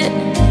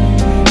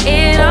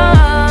it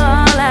all.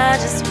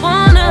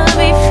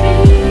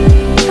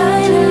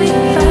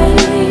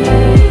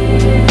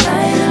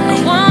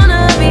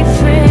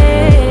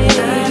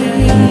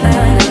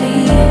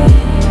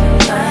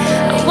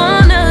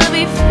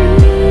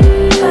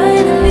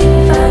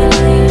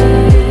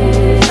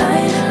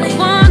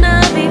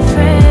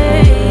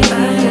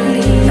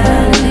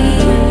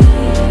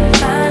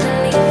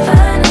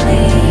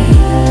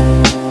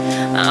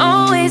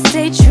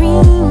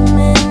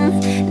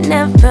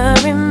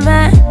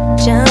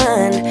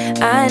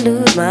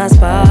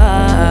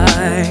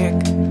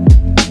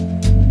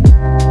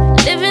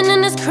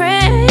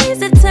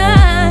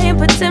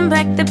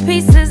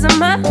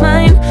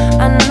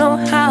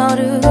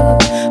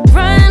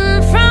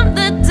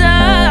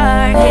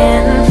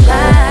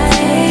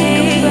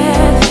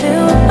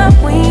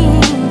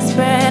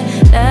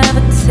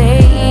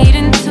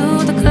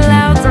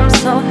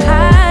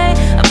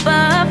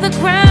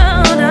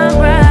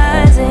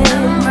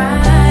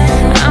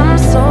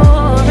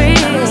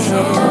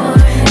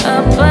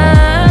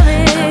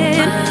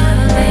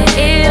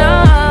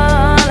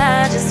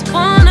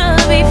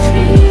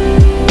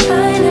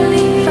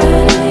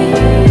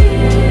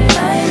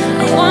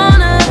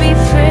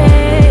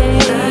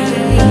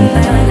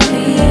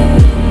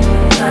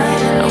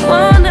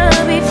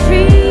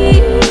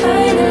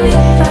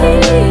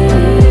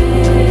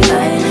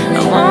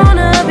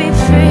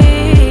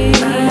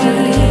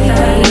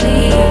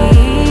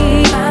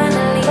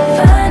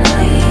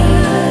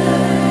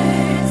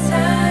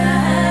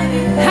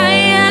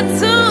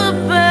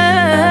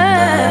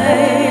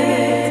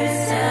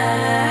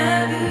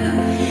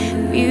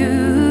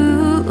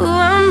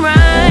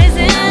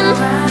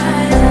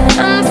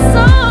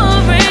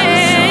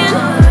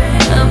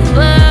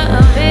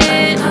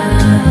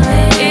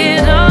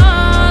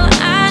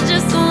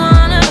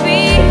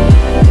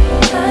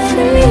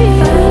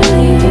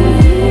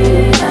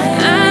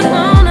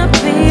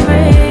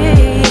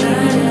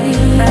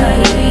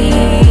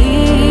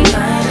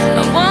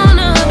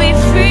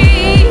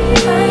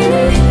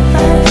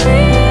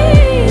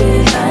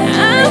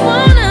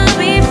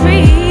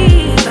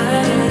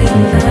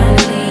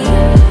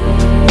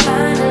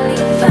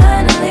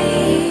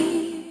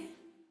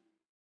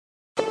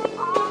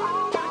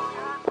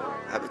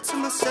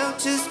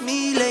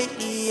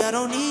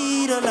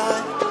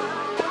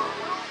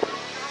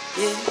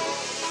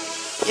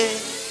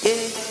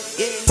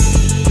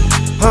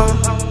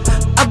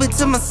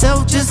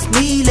 myself, just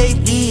me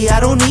lately. I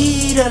don't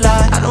need a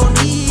lot, I don't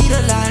need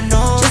a lot,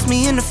 no. Just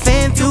me and the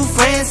fam, few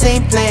friends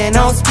ain't playing, I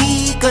don't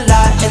speak a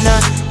lot.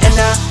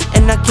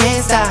 And I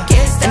can't stop,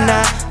 and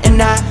I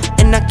can't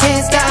stop, and I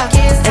can't stop,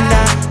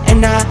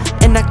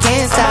 and I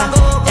can't stop.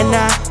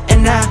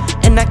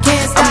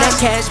 I'm that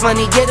cash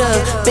money getter,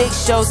 big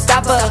show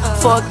stopper.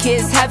 4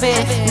 kids having,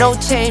 no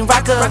chain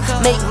rocker.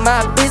 Make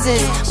my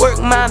business, work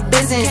my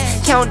business.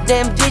 Count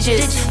them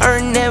digits,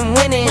 earn them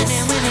winnings.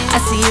 I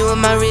see you in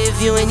my rear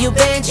view and you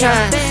been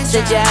trying.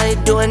 Said you out here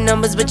doing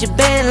numbers but you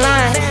been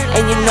lying.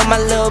 And you know my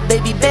little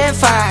baby been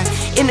fine.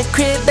 In the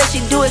crib, bet she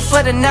do it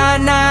for the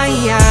 9-9.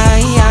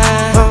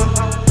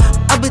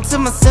 I've been to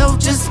myself,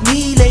 just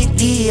me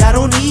lately. I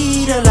don't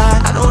need a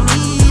lot, I don't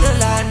need a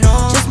lot,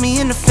 no. Just me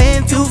and the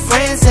fam, few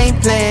friends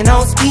ain't playing, I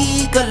don't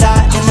speak a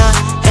lot.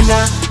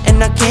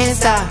 And I can't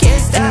stop,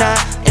 and I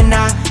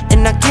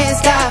can't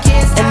stop,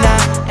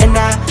 and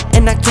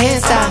I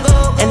can't stop,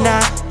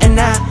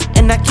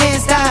 and I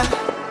can't stop.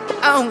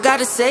 I don't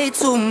gotta say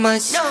too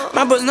much.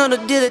 My bros know the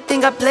deal, they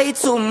think I play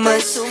too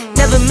much.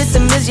 Never miss a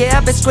miss, yeah,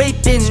 I've been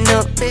scraping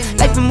up.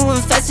 Life been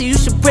moving faster, you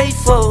should pray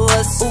for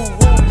us.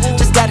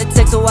 Just gotta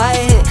text a wire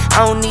hit.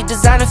 I don't need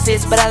designer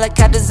fits, but I like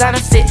how designer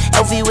fit.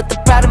 LV with the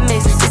Prada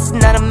mix, this is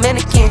not a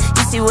mannequin.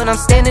 You see what I'm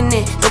standing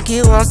in, don't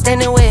care who I'm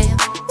standing with.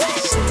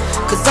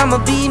 Cause I'ma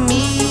be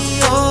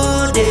me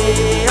all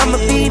day, I'ma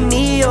be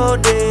me all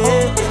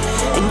day.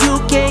 And you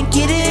can't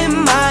get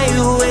in my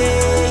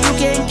way, you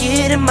can't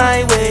get in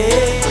my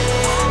way.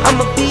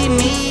 I'ma be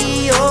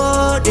me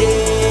all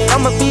day,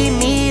 I'ma be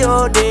me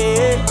all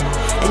day.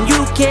 And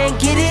you can't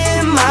get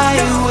in my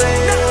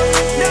way.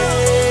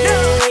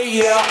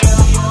 Yeah.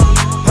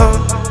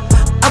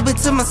 I've been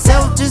to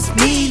myself, just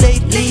me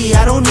lately.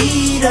 I don't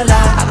need a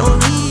lot, I don't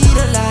need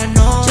a lot,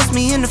 no. Just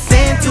me and the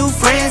fam, few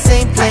friends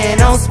ain't playing,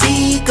 I don't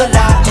speak a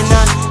lot.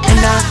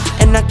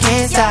 And I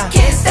can't stop,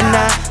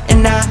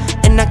 and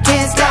I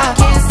can't stop,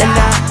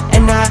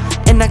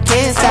 and I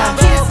can't stop,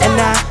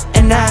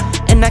 and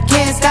I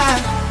can't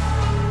stop.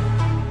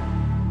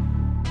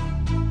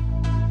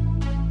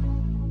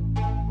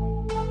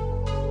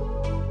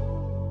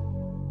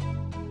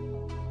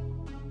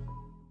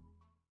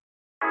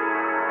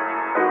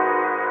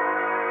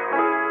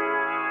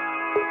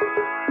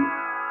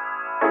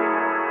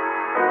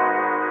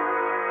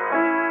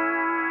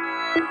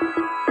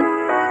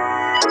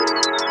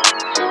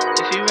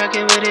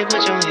 With it,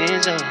 put your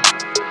hands up.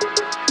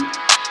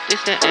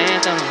 This the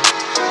anthem.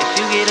 If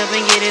you get up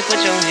and get it,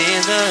 put your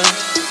hands up.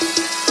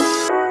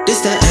 This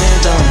the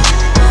anthem.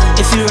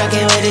 If you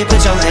rockin' with it,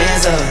 put your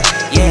hands up.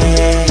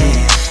 Yeah.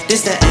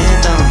 This the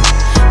anthem.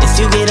 If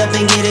you get up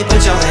and get it,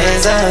 put your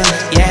hands up.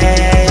 Yeah.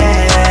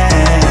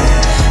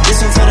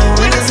 This one for the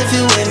winners if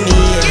you with me.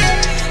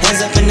 Yeah.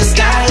 Hands up in the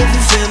sky if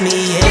you feel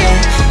me.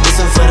 Yeah. This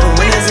one for the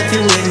winners if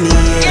you with me.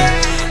 Yeah.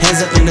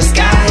 Hands up in the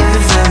sky if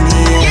you feel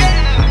me.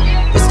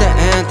 Yeah. It's the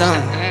anthem.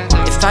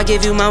 If I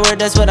give you my word,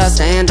 that's what I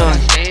stand on.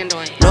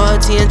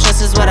 Loyalty and trust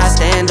is what I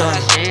stand on.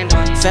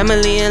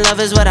 Family and love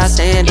is what I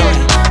stand on.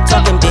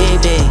 Talking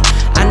big, big.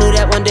 I knew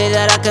that one day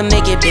that I could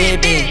make it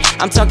big, big.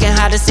 I'm talking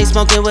how to stay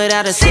smoking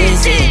without a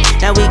sissy.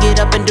 Now we get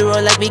up and do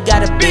it like we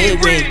got a big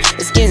rig.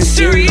 It's getting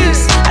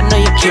serious, I know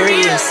you're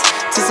curious.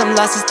 Took some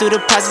losses through the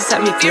process,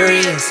 had me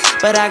furious.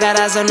 But I got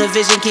eyes on the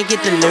vision, can't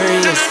get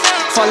delirious.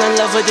 Fall in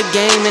love with the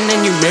game and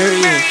then you marry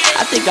it.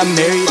 I think I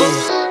married it.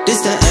 This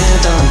the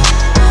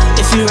anthem.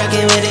 If you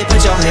rockin' with it,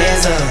 put your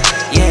hands up.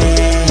 Yeah,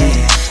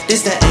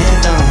 this the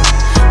anthem.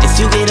 If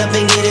you get up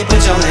and get it,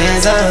 put your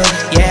hands up.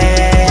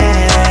 Yeah,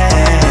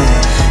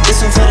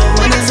 this one for the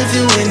winners if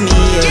you with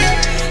me.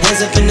 Yeah,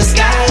 hands up in the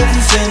sky if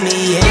you feel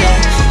me. Yeah,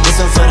 this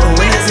one for the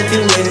winners if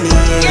you with me.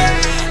 Yeah,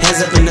 hands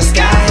up in the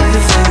sky if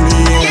you feel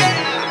me.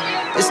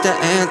 Yeah, it's the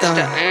anthem.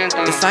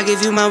 If I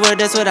give you my word,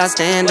 that's what I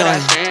stand on.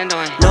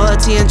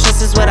 Loyalty and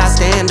trust is what I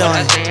stand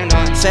on.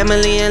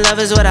 Family and love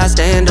is what I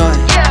stand on.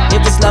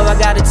 If it's love, I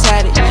gotta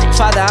tat it.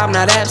 Father, I'm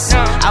not absent.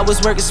 I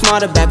was working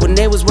smarter back when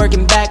they was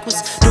working backwards.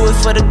 Do it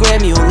for the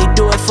gram, you only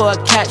do it for a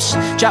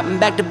caption. Dropping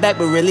back to back,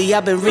 but really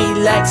I've been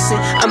relaxing.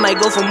 I might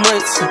go for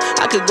months,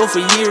 I could go for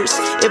years.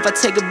 If I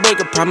take a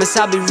break, I promise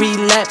I'll be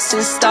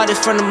relapsing. Started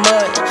from the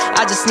mud,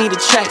 I just need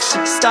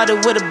attraction.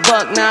 Started with a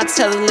buck, now I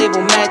tell the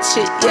label match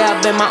it. Yeah,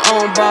 I've been my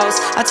own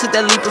boss. I took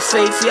that leap of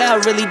faith, yeah, I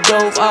really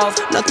dove off.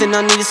 Nothing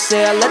I need to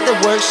say, I let the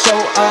work show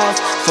off.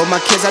 For my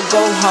kids I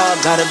go hard,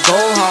 gotta go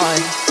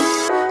hard.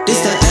 This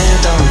the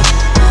anthem.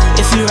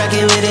 If you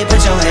rockin' with it,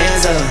 put your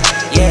hands up.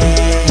 Yeah,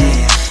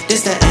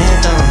 this the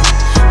anthem.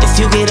 If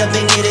you get up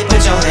and get it,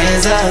 put your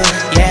hands up.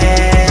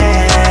 Yeah,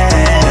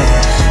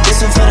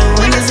 this one for the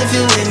winners if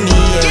you with me.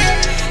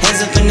 Yeah,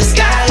 hands up in the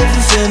sky if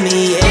you feel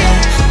me.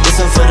 Yeah, this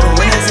one for the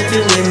winners if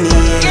you with me.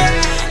 Yeah,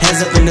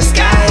 hands up in the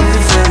sky if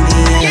you feel me.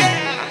 Yeah.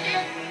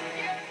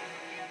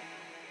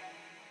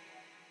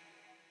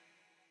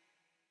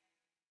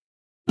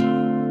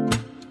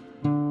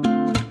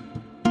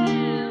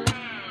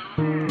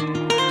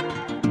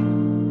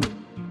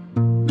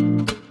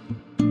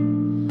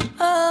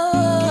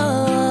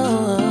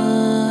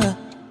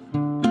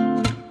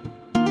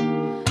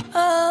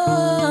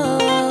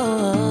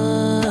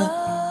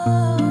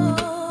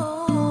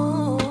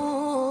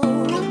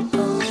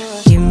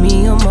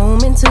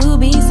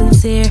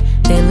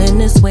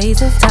 this way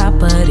since top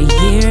of the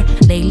year.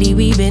 Lately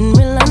we've been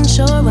real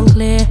unsure,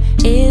 unclear.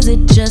 Is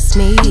it just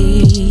me?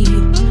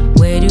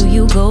 Where do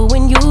you go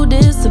when you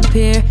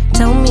disappear?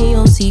 Tell me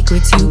your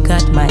secrets, you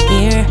got my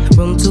ear.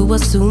 Room to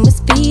assume it's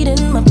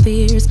feeding my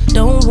fears.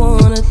 Don't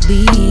wanna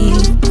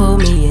leave, pull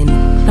me in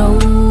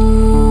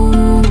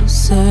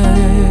closer.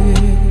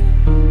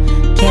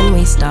 Can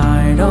we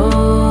start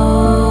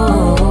over?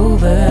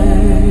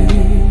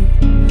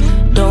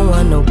 Don't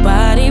want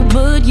nobody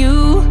but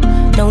you.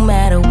 No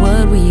matter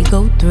what we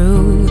go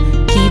through,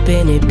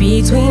 keeping it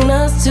between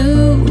us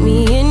two,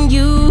 me and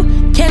you.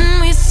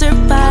 Can we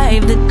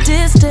survive the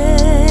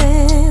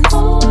distance?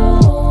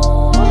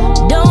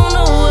 Don't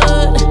know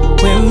what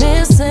we're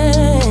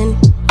missing,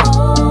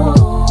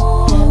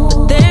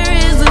 but there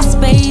is a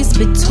space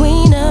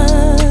between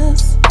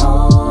us.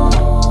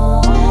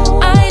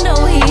 I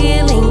know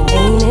healing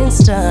ain't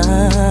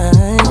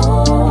instant,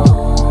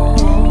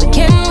 but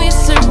can we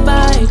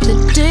survive the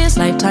distance?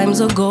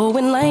 Lifetimes are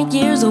going like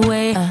years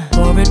away.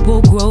 More it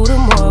will grow the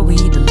more we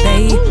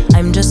delay.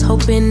 I'm just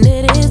hoping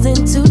it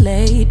isn't too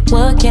late.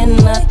 What can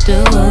I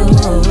do?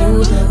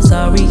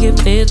 Sorry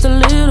if it's a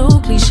little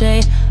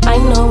cliche. I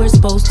know we're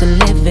supposed to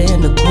live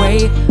in the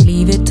gray.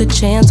 Leave it to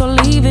chance or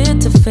leave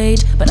it to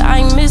fate, but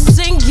I'm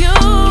missing you.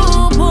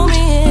 Pull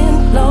me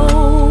in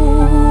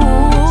closer.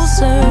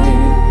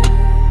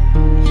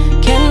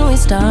 Can we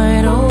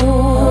start over?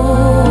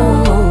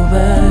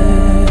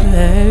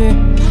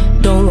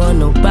 Don't want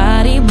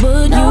nobody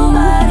but you.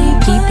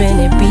 Keeping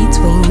it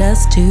between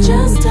us two.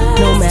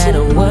 No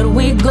matter what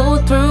we go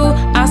through,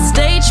 I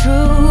stay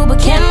true. But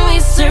can we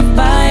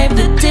survive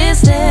the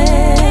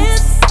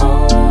distance?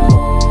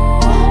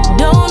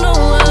 Don't know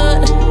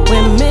what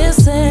we're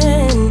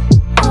missing,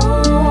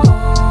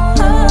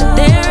 but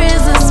there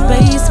is a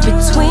space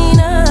between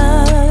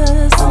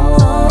us.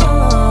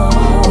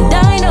 And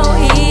I know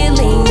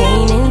healing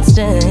ain't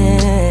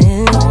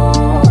instant,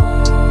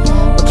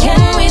 but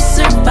can we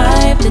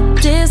survive the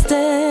distance?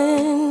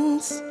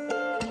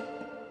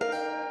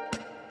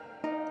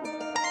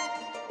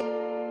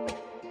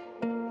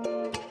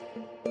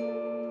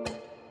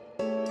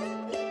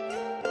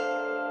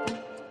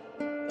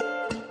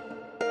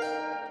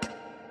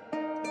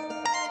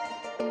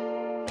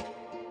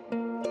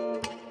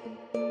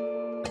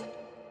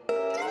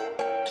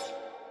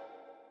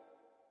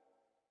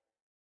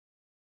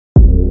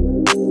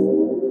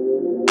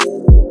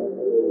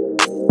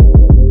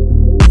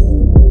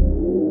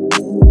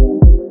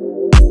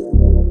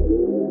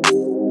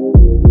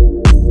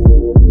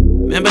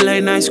 Remember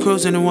late nights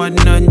cruising and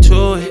wasn't nothing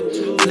to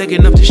it.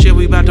 Flicking up the shit,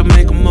 we bout to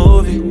make a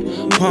movie.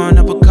 Pouring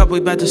up a cup,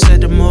 we bout to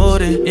set the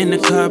mood in the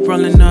club,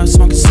 rolling up,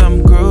 smoking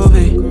something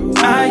groovy.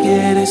 I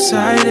get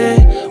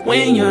excited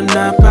when you're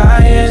not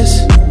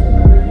biased.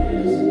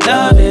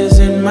 Love is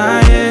in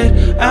my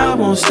head, I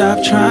won't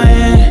stop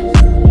trying.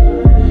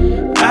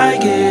 I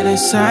get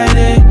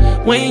excited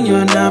when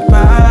you're not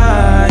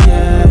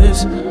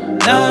biased.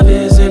 Love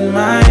is in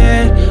my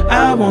head,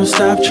 I won't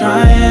stop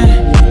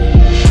trying.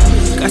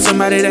 Got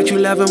somebody that you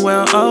loving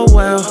well, oh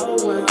well.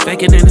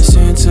 Faking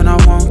innocence and I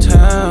won't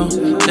tell.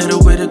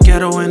 Little bit of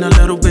ghetto and a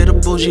little bit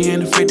of bougie.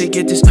 Ain't afraid to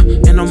get this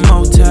in a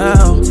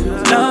motel.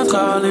 Love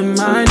calling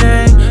my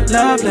name,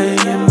 love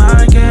playing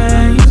my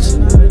games.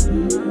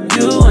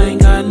 You ain't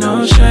got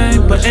no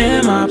shame, but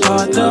am I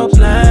part the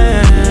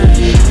plan?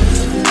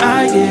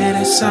 I get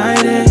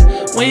excited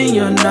when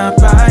you're not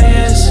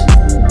biased.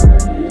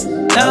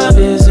 Love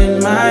is in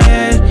my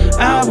head,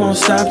 I won't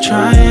stop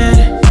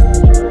trying.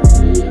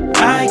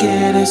 I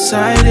get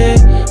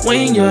excited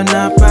when you're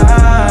not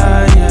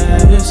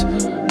biased.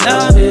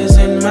 Love is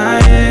in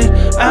my head,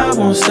 I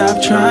won't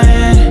stop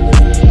trying.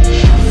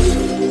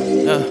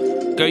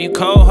 Girl, you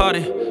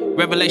cold-hearted.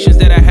 Revelations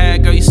that I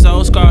had, girl, you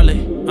so scarlet.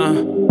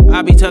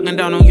 I be tugging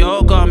down on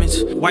your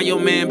garments while your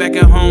man back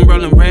at home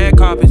rolling red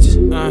carpets.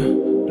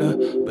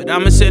 But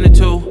I'ma send it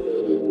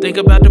too. Think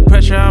about the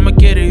pressure I'ma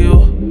get to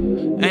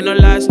you. Ain't no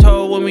lies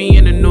told when we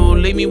in the nude.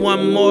 Leave me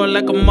one more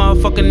like a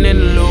motherfucking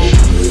interlude.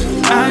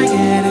 I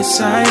get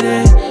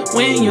excited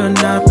when you're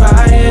not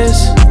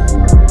biased.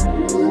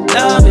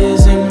 Love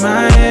is in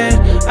my head,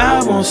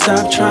 I won't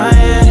stop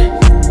trying.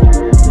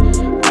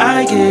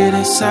 I get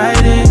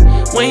excited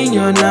when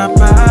you're not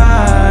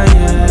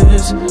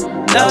biased.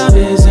 Love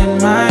is in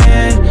my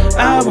head,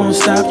 I won't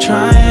stop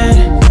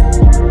trying.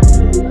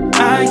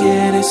 I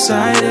get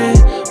excited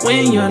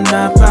when you're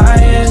not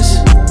biased.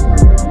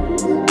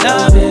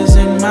 Love is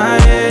in my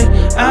head,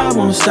 I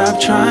won't stop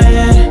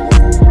trying.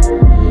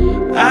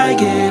 I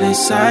get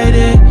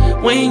excited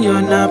when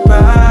you're not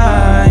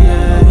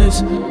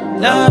biased.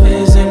 Love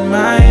is in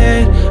my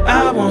head,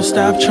 I won't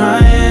stop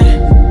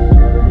trying.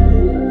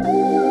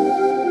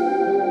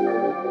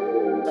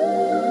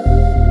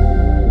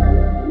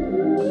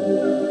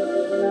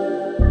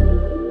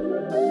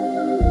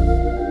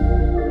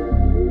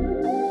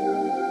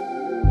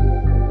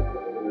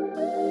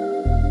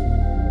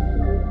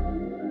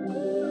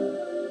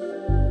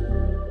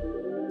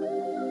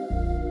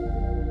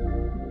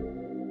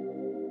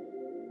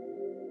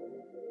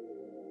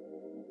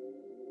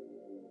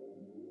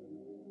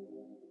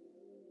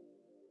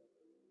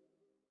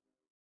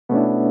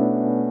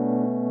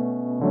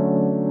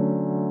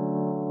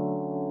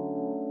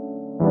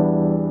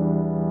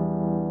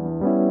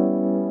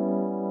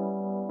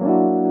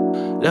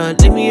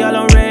 Leave me all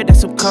on red, that's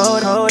some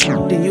cold.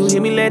 Then you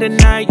hit me late at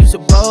night, you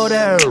some bold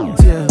ass,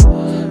 yeah.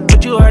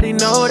 But you already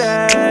know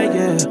that,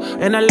 yeah.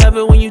 And I love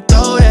it when you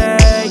throw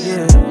that,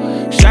 yeah.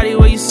 Shawty,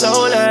 where you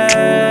sold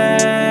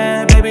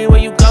at? Baby, where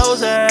you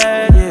goes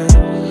at, yeah.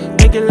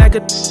 Thinking like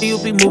a you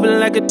be moving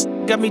like a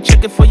got me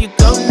checking for you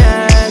go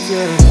next,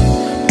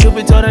 yeah. You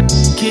been told I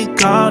keep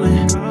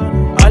calling.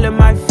 All of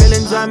my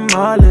feelings I'm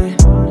all in.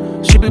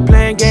 She be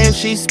playing games,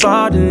 she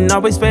spotting.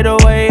 Always fade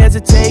away,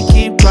 hesitate,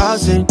 keep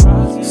crossing.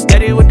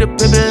 Steady with the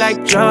pimpin'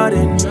 like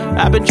Jordan.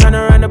 I've been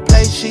tryna run the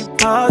place, she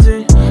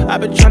pausing.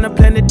 I've been tryna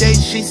plan the date,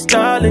 she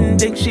stalling.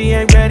 Think she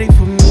ain't ready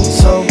for me.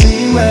 So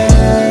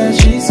beware,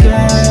 she's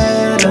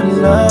scared of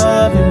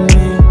loving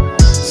me.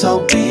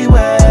 So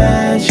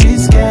beware,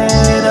 she's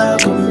scared of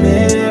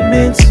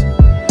commitments.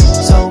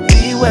 So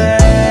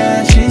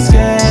beware, she's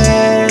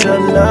scared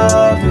of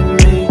loving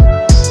me.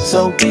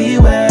 So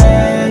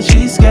beware,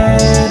 she's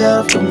scared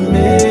of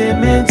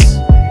commitments.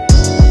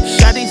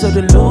 Shawty so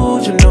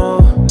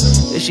delusional.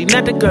 Is she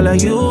not the girl I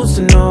used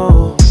to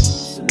know?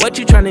 What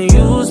you tryna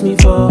use me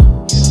for?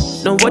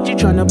 Know what you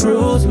tryna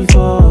bruise me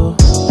for?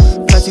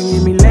 Plus you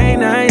hit me late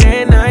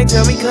night,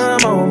 tell me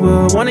come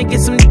over. Wanna get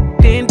some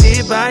then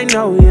dip, I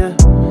know, yeah.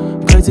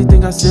 Crazy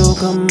thing I still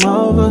come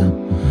over.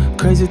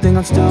 Crazy thing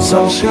I'm still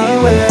so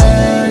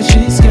beware,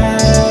 she's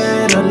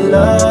scared of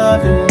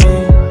loving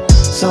me.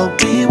 So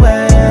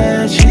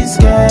beware, she's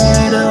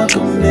scared of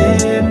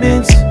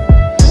commitments.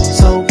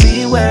 So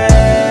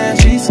beware,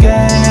 she's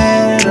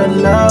scared of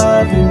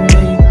loving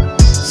me.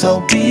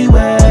 So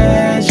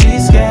beware,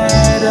 she's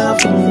scared of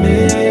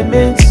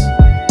commitments.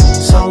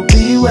 So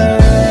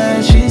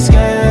beware, she's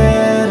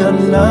scared of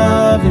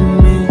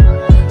loving me.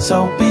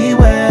 So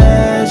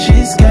beware,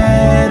 she's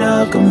scared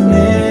of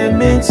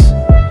commitments.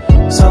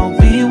 So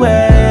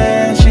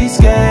beware, she's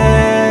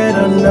scared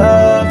of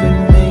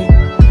loving me.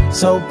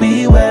 So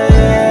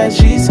beware,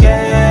 she's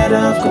scared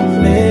of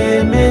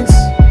commitments.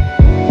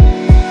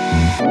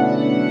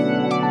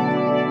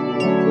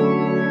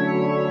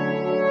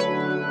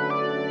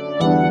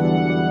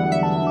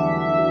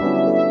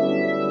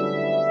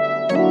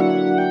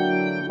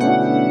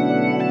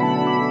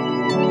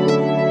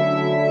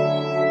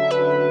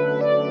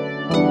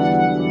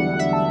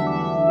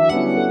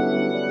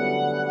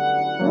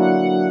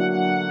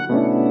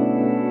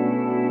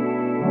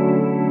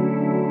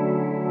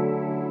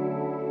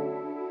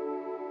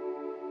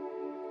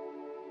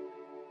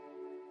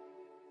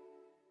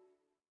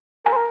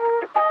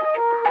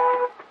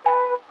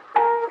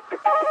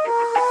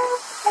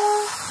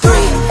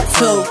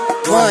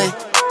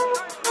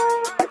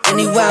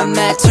 Anywhere I'm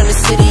at, turn the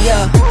city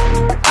up.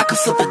 I can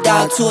flip a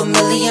dollar to $1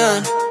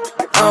 million.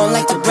 I don't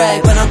like to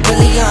brag, but I'm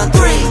really on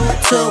 3,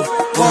 2,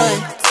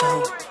 1.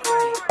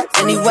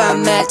 Anywhere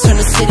I'm at, turn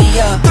the city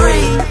up. 3,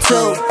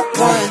 2,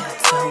 1.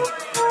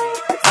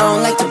 I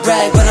don't like to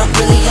brag, but I'm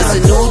really on. It's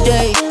a new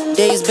day,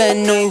 days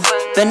been new.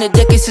 Been a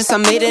decade since I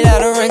made it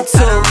out of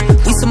rental.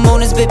 We some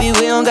owners, baby,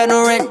 we don't got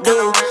no rent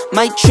due.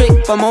 Might trick,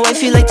 but my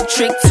wife, you like to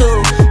trick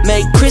too.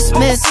 Merry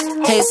Christmas,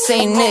 hey,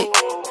 Saint Nick.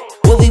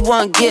 What we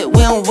want, get,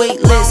 we on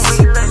wait list.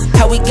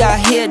 How we got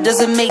here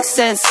doesn't make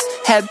sense.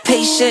 Have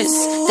patience,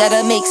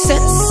 that'll make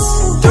sense.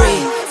 3,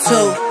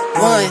 2,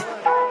 1.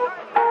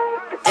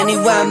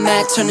 Anywhere I'm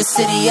at, turn the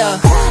city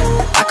up.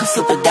 I can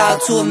flip a dollar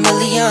to $1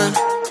 million.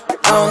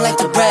 I don't like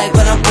to brag,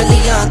 but I'm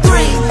really on 3,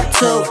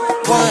 2,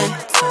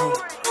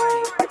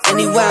 1.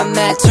 Anywhere I'm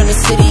at, turn the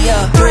city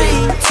up. 3,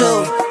 2,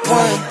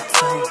 1.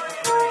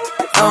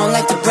 I don't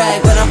like to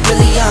brag, but I'm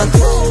really on.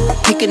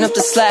 Picking up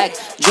the slack,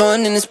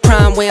 joining this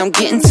prime way, I'm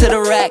getting to the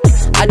rack.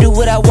 I do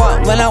what I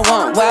want, when I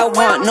want, where I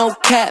want, no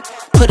cap.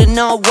 Put in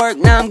all work,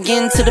 now I'm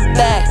getting to the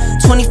back.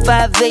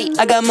 25-8,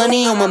 I got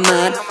money on my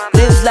mind.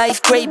 Live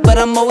life great, but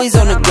I'm always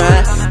on the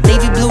grind.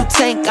 Navy blue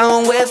tank, I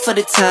don't wear it for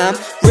the time.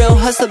 Real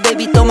hustler,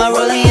 baby, throw my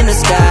rollie in the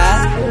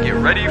sky. Get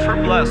ready for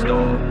blast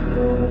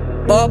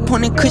off. Ball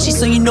pointing cushy,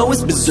 so you know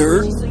it's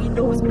berserk.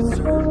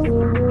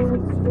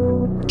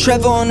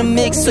 Trevor on the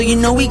mix, so you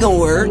know we gon'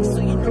 work.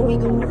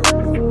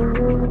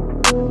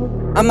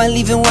 I might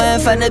leave in wine,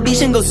 find a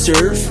beach and go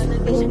surf.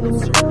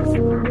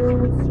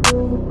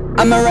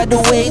 I'ma ride the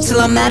wave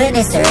till I'm out of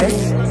this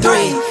earth.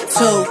 3,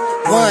 2,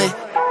 1.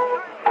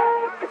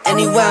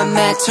 Anywhere I'm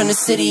at, turn the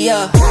city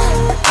up.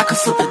 I can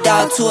flip a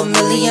dollar to $1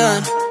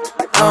 million.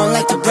 I don't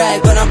like to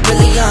brag, but I'm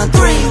really on. 3,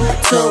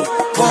 2,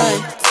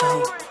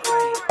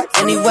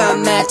 1. Anywhere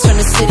I'm at, turn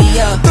the city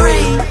up.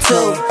 3,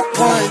 2,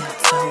 1.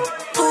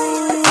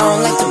 I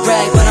don't like to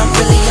brag, but I'm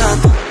really on.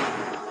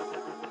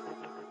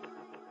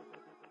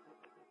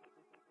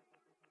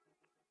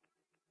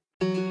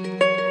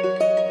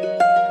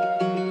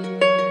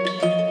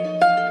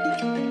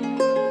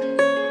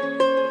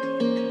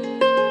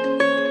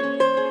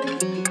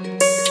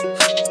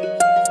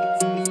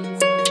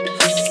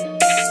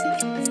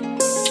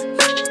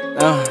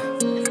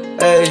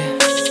 Hey,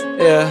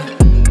 yeah.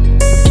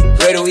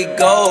 Where do we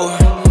go?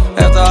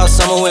 After our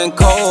summer went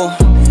cold.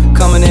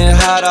 Coming in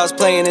hot, I was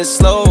playing it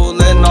slow,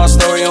 letting our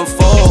story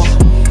unfold.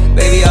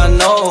 Baby, I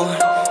know,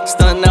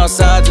 stunning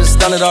outside, just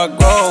stunted our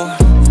growth.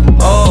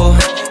 Oh,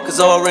 cause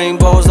all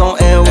rainbows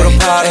don't end with a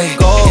pot of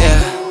gold.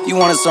 You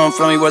wanted something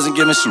from me, wasn't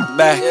giving shit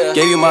back.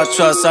 Gave you my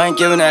trust, I ain't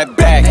giving that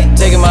back.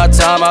 Taking my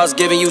time, I was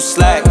giving you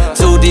slack.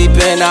 Too deep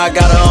in, now I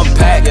gotta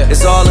unpack.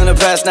 It's all in the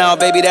past now,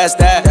 baby, that's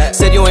that.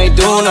 Said you ain't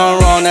doing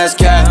nothing wrong, that's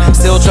cap.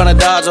 Still tryna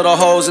dodge all the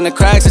holes and the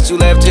cracks that you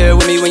left here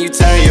with me when you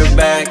turn your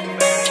back.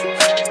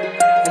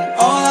 And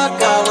all I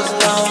got was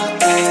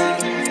nothing.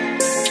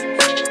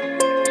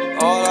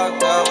 All I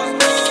got was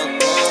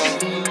nothing.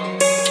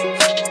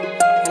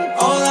 And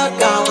all I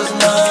got was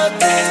nothing.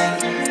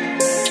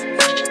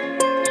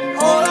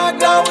 All I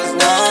got was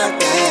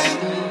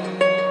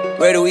nothing.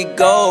 Where do we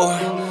go?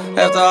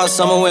 After our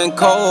summer went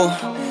cold.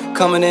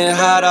 Coming in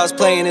hot, I was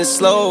playing it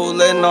slow,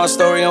 letting our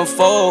story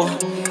unfold.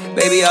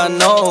 Baby, I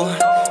know,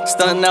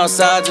 stunting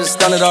outside just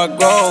stunted our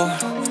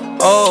growth.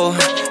 Oh,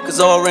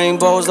 cause all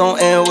rainbows don't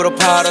end with a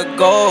pot of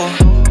gold.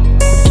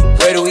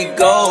 Where do we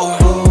go?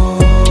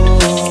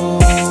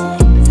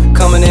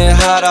 Coming in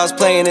hot, I was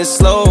playing it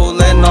slow,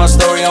 letting our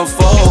story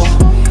unfold.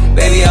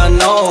 Baby, I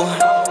know.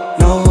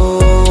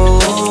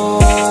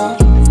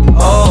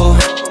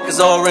 Cause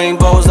all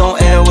rainbows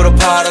don't end with a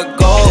pot of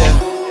gold.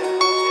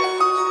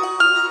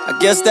 I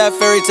guess that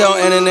fairy tale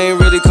ending ain't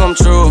really come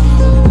true.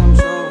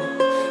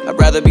 I'd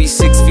rather be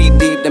 6 feet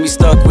deep than be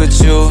stuck with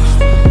you.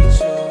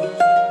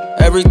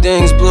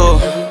 Everything's blue,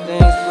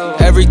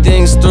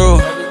 everything's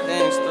through.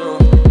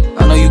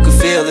 I know you can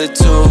feel it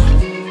too.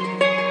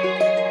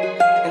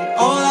 And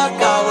all I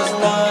got was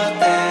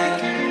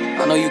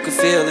nothing. I know you can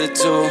feel it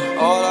too.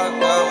 All I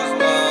got was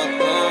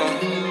nothing.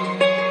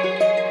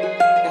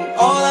 And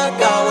all I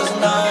got was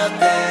nothing.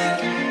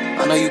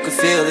 I know you can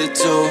feel it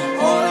too.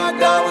 All I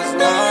got was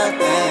nothing.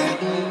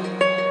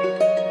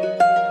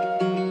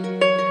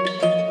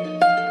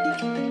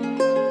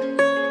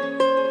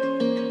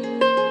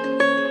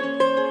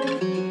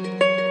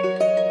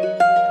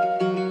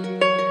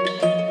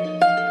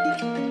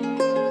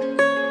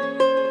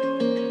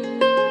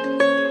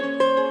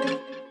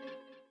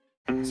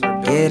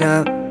 Get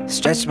up,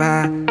 stretch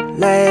my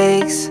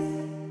legs.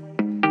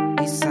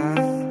 Eat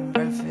some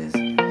breakfast,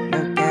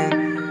 milk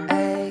and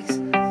eggs.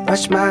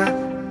 Brush my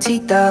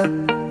teeth up,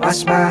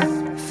 wash my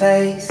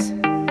face.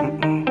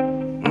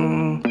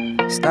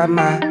 Start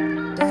my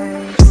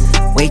day.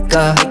 Wake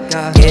up,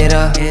 get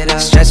up,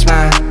 stretch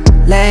my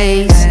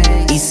legs.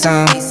 Eat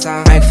some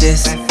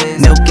breakfast,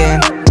 milk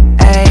and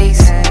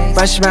eggs.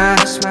 Brush my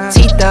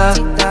teeth up,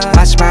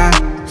 wash my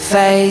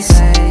face.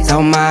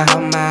 Throw my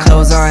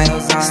clothes on,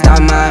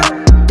 start my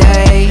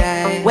day.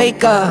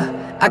 Wake up,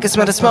 I can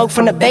smell the smoke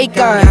from the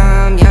bacon.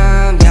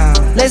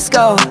 Let's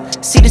go,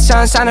 see the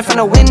sun shining from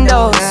the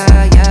windows.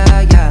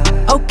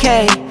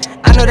 Okay,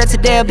 I know that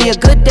today'll be a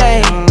good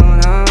day.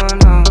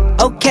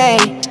 Okay,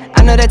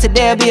 I know that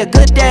today'll be a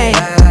good day.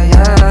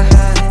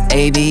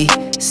 A, B,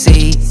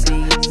 C,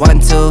 1,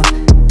 2,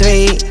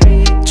 3.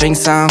 Drink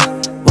some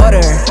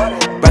water,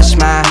 brush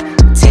my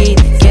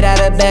teeth. Get out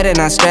of bed and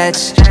I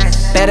stretch.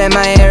 Bed in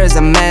my hair is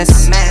a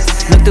mess.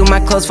 Look through my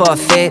clothes for a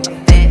fit.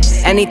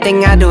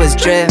 Anything I do is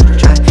drip.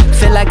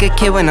 Feel like a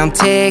kid when I'm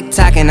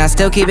tick-tocking. I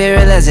still keep it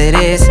real as it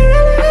is.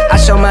 I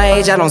show my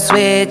age, I don't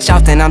switch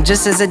often. I'm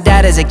just as a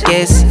dad as it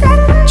gets.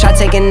 Try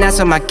taking naps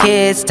with my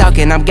kids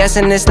talking. I'm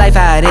guessing this life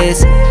how it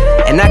is.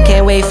 And I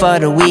can't wait for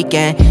the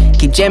weekend.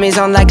 Keep jammies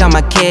on like I'm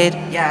a kid.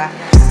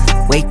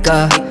 Wake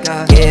up,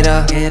 get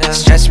up,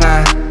 stretch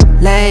my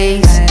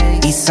legs.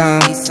 Eat some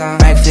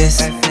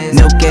breakfast,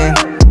 milk and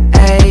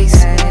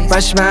eggs.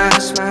 Brush my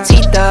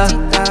teeth up,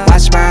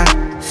 wash my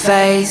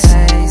face.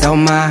 Throw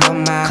my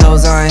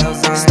clothes on,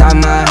 start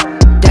my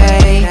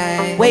day.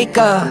 Wake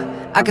up,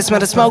 I can smell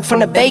the smoke from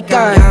the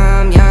bacon.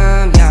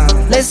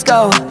 Let's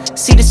go,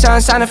 see the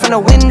sun shining from the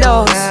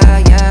windows.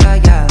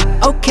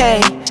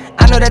 Okay,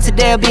 I know that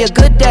today'll be a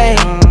good day.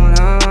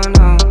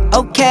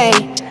 Okay,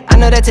 I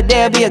know that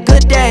today'll be a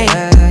good day.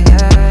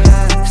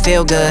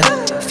 Feel good,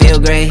 feel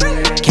great,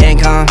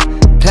 can't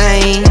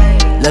complain.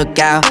 Look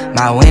out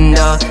my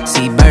window,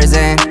 see birds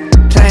and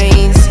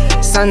planes.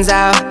 Sun's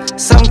out,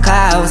 some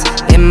clouds,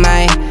 it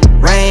might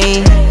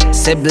rain.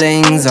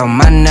 Siblings on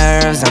my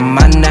nerves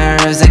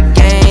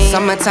again.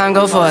 Summertime,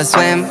 go for a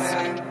swim.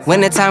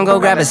 Wintertime, go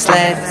grab a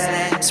sled.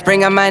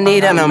 Spring, I might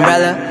need an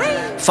umbrella.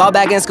 Fall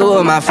back in school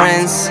with my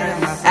friends.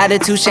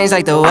 Attitude change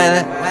like the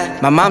weather.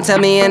 My mom tell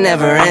me it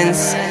never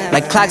ends.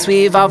 Like clocks,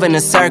 we evolve in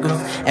a circle.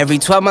 Every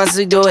 12 months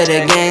we do it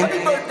again.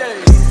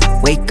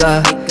 Wake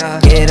up,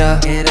 get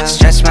up,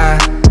 stretch my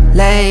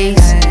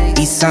legs.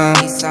 Eat some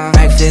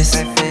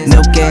breakfast,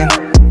 milk and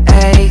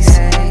eggs.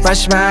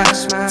 Brush my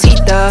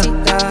teeth up,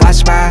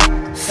 wash my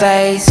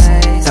face.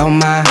 Throw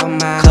my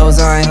clothes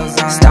on,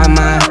 start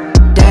my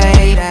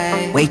day.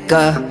 Wake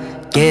up,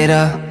 get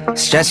up,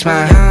 stretch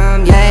my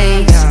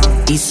legs.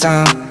 Eat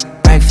some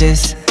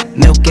breakfast,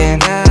 milk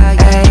and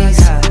eggs.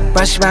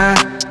 Brush my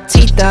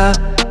teeth up,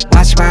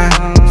 wash my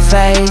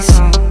face.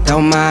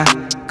 Throw my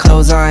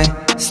clothes on,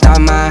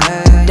 start my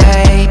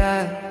day.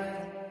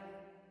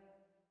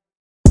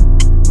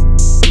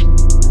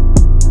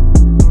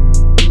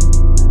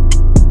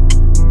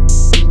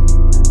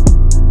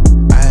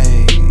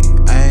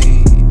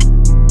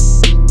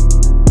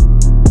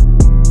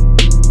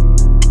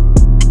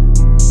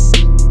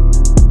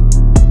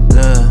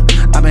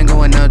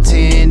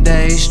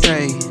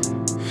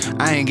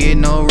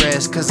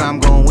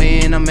 gon'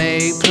 win, I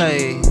make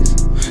plays.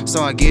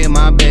 So I give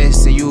my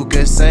best, and you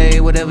can say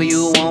whatever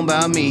you want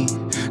about me.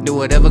 Do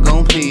whatever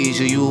gon' please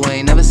you. You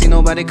ain't never seen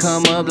nobody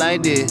come up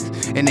like this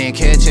and then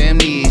catch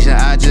amnesia.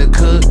 I just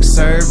cook,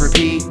 serve,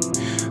 repeat.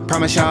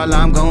 Promise y'all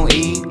I'm gon'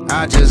 eat.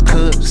 I just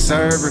cook,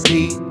 serve,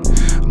 repeat.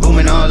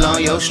 Booming all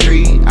on your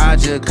street. I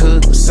just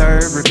cook,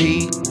 serve,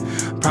 repeat.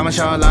 Promise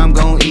y'all I'm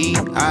gon' eat.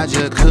 I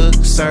just cook,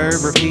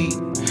 serve, repeat.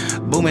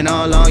 Booming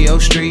all on your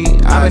street.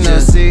 I been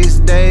up 6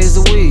 days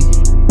a week.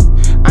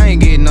 I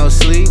ain't getting no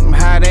sleep.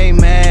 How they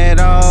mad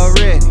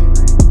already?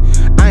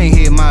 I ain't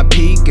hit my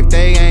peak. If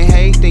they ain't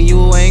hate, then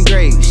you ain't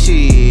great.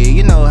 Shit,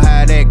 you know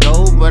how that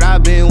go. But I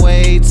been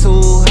way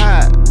too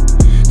hot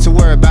to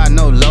worry about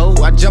no low.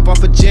 I jump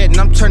off a jet and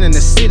I'm turning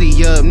the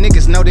city up.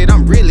 Niggas know that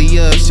I'm really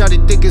up.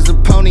 Shawty thick as a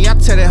pony, I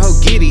tell that hoe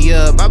giddy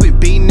up. I been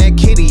beating that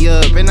kitty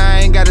up, and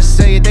I ain't gotta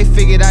say it, they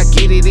figured I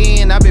get it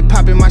in. I been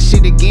popping my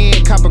shit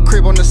again. Cop a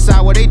crib on the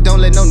side where they don't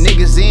let no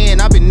niggas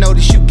in. I been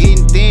noticed you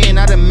getting thin.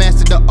 I done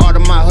mastered the art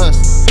of my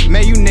hustle.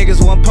 Man, you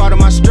niggas one part of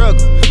my struggle.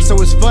 So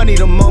it's funny,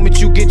 the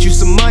moment you get you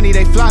some money,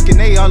 they flocking,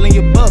 they all in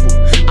your bubble.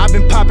 I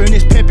been popping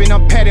this pimpin',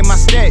 I'm padding my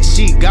stat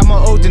sheet. Got my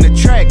O's in the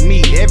track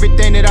meet.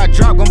 Everything that I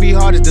drop gon' be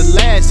hard as the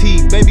last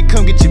heat. Baby,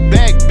 come get your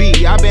back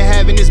beat. I been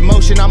having this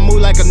motion, I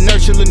move like a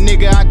nurture, little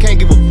nigga. I can't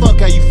give a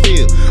fuck how you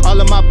feel. All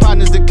of my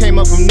partners that came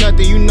up from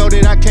nothing, you know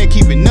that I can't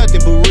keep it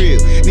nothing but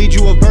real. Need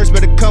you a verse,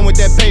 better come with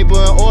that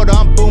paper in order.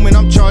 I'm booming,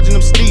 I'm charging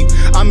them steep.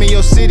 I'm in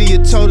your city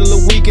a total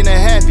of week and a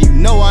half. You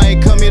know I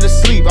ain't come here to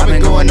sleep. I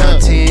been going up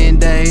 10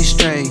 days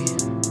straight.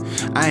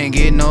 I ain't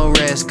getting no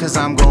rest, cause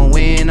I'm gon'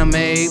 win, I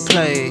make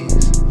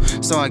plays.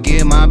 So I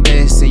give my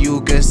best, and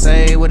you can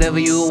say whatever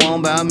you want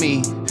about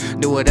me.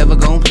 Do whatever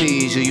gon'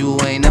 please you.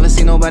 You ain't never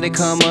seen nobody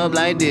come up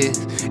like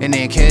this and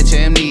then catch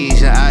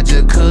amnesia. I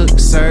just cook,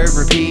 serve,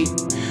 repeat.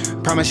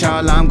 Promise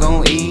y'all I'm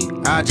gon' eat.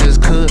 I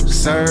just cook,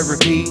 serve,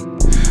 repeat.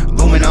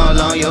 Booming all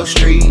on your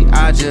street.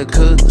 I just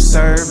cook,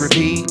 serve,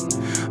 repeat.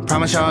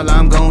 Promise y'all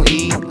I'm gon'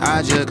 eat.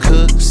 I just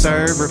cook,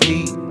 serve,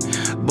 repeat.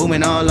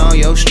 Booming all on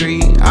your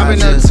street. I've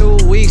been up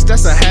 2 weeks,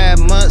 that's a half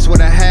months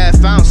with a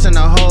half ounce and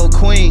a whole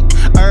queen.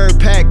 Herb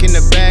pack in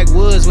the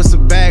backwoods with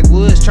some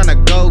backwoods,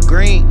 tryna go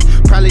green.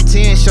 Probably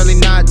 10, surely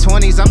not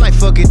 20s. I'm like,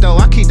 fuck it though,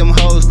 I keep them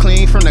hoes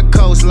clean. From the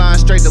coastline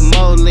straight to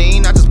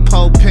Moline. I just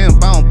pole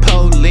pimp, I don't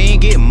pole lean.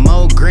 Get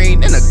more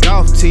green than a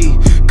golf tee.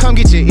 Come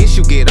get your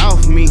issue, get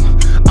off me.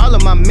 All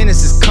of my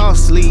minutes is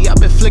costly. I've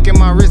been flicking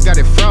my wrist, got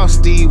it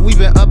frosty. We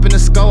been up in the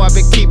score, I've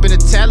been keeping a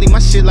tally. My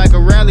shit like a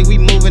rally, we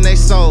moving they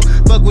soul.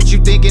 Fuck what you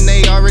thinking,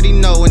 they already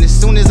know. And as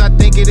soon as I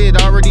think it,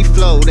 it already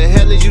flow. The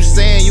hell is you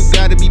saying? You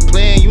gotta be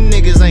playing. You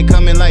niggas ain't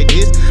coming like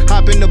this.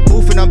 Hop in the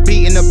booth and I'm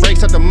beating the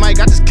brakes off the mic.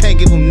 I just can't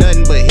give them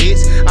nothing but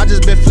hits. I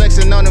just been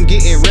flexing on them,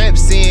 getting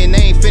reps in.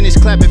 They ain't finished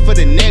clapping for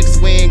the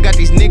next win. Got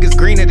these niggas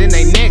greener than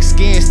they next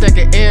skin.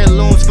 Stacking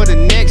heirlooms for the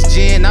next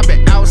gen. I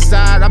been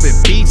outside, I been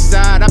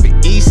beachside, I been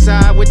east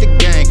side with the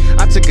gang.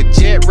 I took a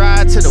jet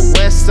ride to the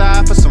west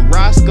side for some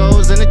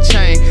Roscoe's and a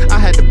chain. I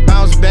had to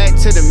bounce back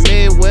to the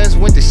Midwest,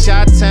 went to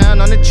Chi-Town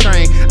on the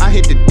train. I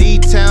hit the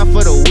D-Town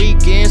for the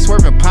weekend,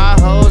 swerving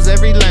potholes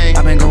every lane.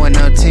 I've been going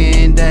up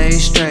 10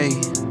 days straight.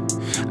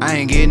 I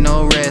ain't getting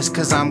no rest,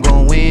 cause I'm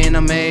gon' win, I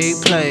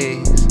make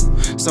plays.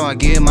 So I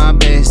give my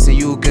best, and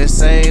you can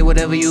say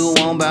whatever you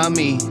want about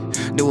me.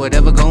 Do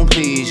whatever gon'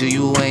 please you.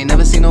 You ain't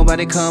never seen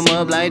nobody come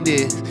up like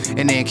this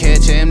and then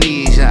catch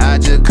amnesia. I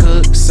just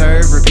cook,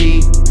 serve,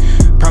 repeat.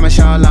 Promise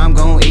y'all I'm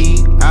gon'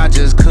 eat. I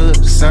just cook,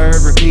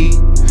 serve, repeat.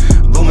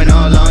 Booming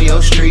all on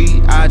your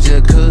street. I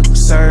just cook,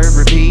 serve,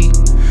 repeat.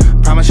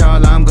 Promise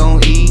y'all I'm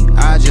gon' eat.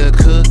 I just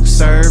cook,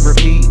 serve,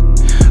 repeat.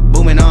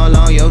 Booming all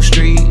on your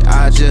street.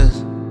 I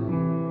just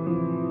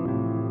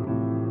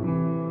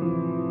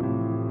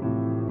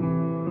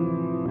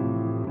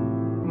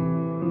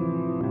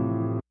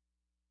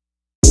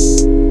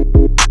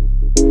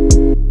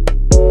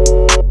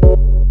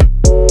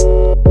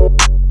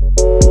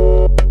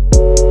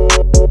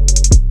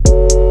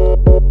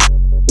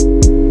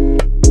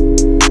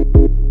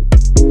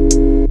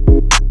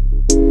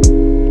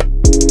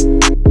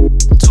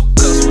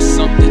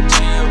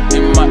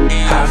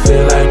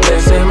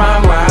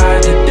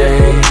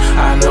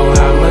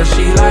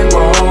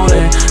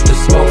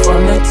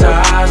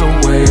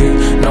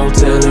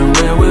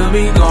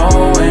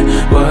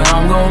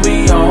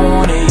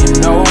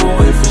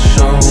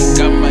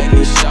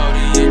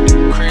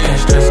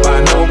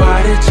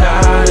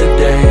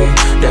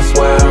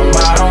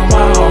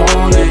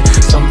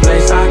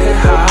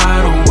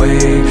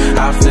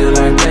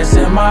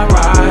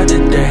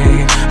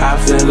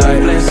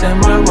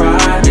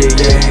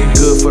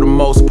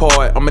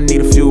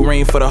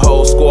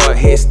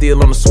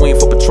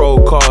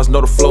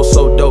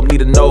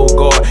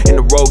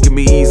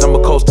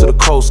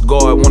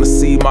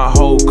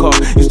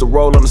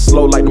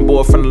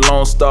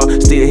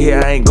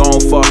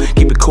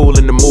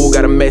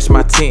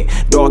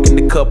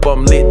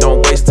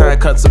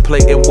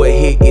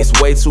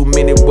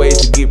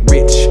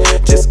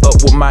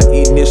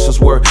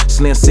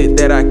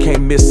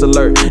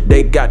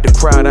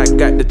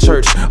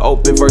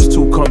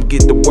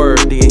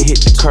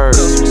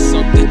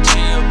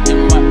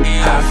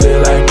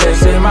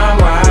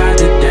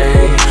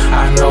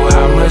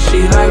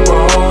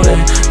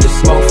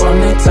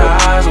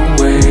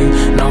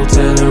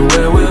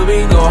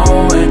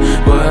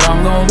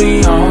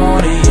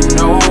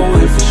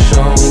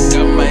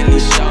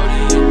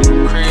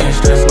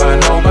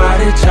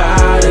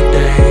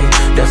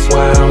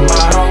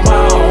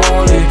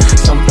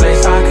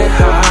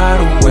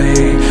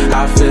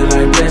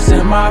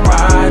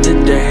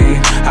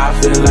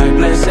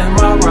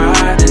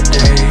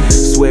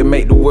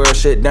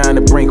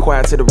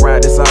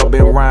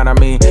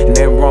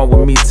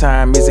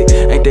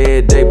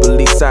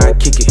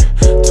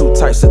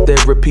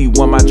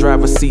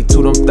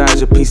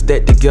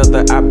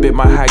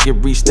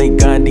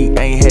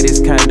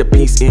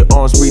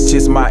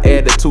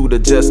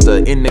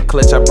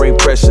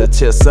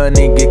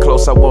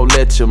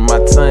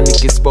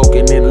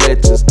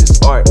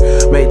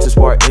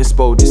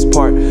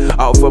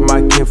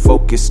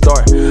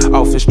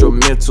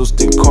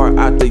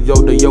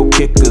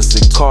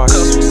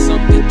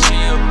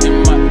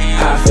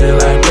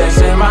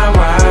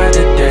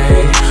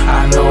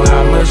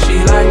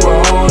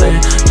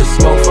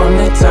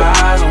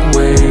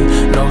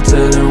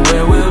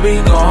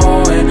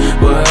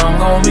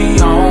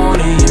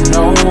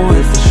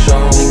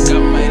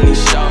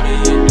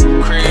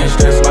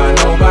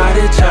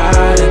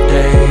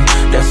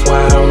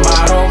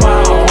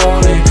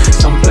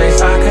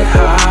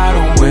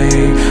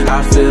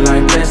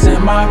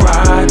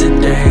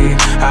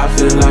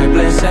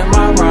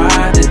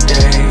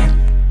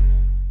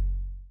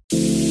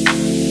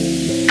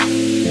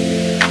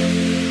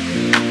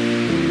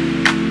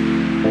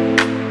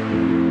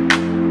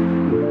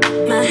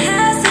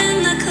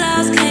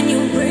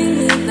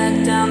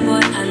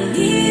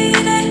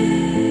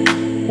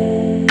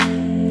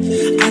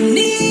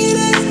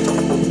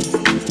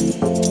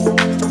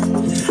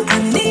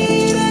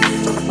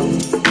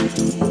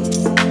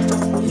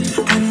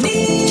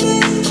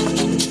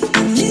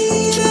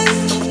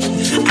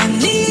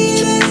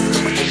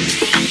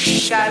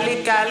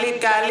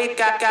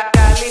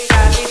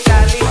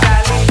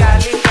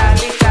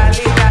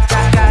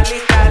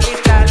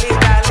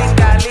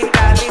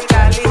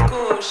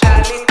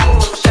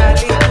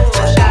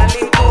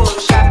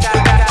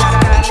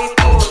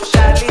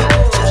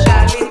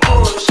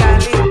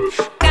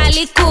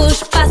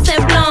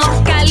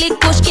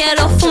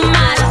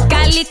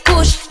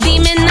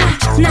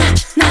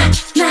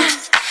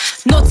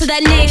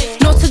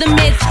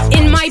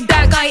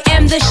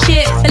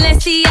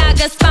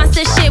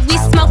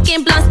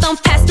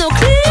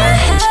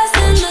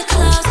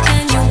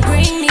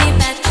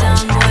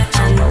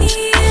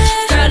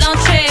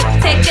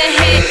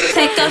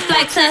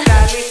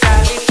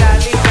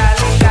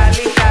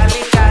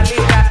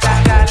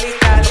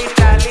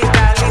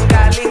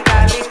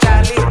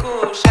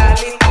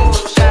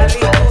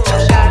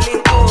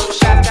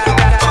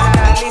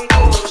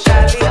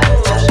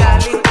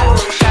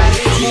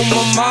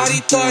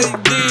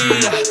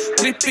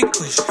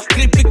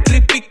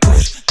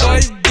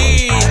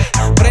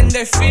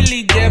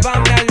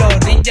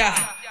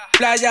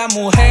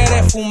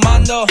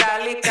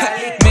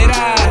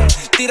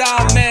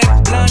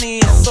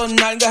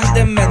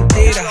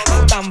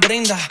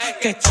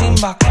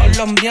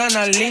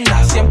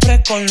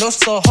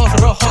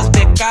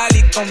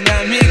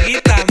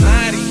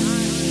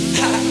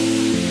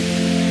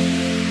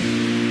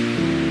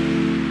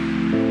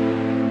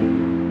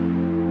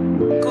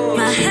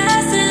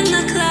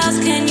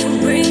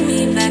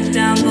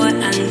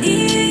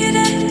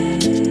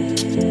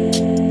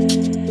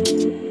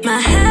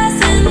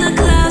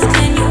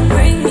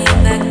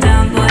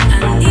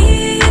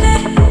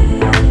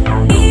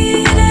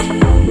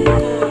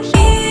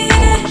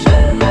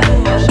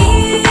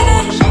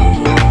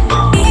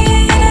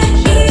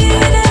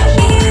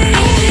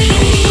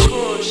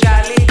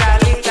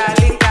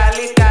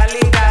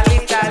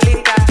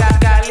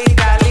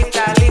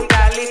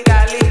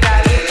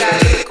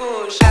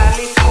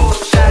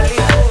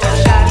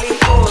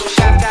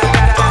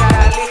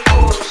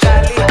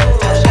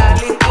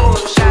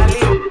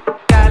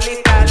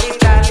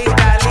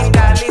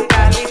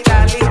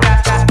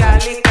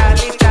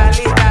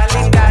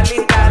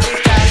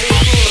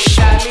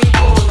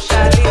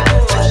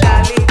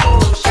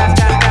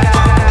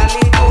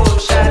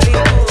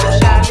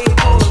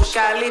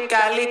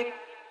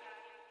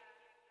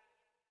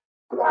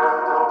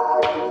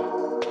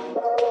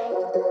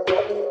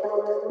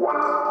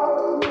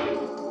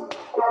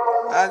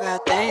I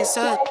got things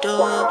to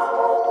do.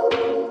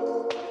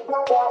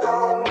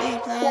 I'm me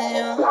playing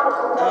you.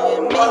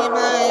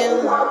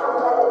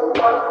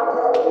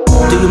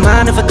 Do you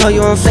mind if I call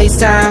you on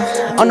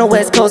FaceTime? On the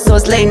West Coast, so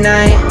it's late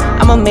night.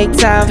 I'ma make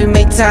time if you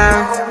make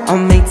time.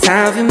 I'ma make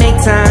time if you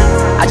make time.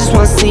 I just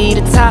wanna see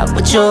the top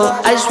with you.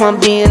 I just wanna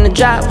be in the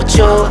drop with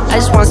you. I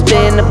just wanna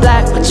spin the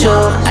block with you.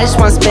 I just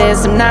wanna spend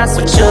some nights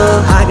with you.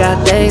 I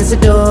got things to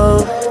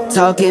do,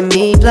 talking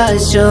me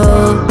plus you.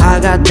 I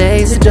got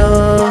things to do,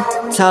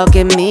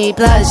 talking me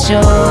plus you.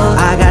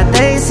 I got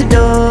things to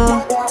do,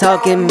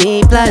 talking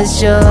me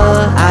plus you.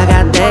 I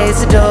got things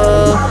to do,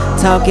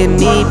 talking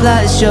me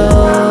plus you.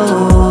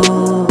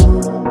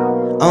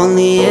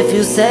 Only if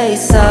you say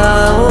so.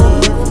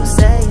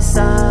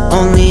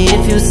 Only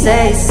if you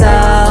say so.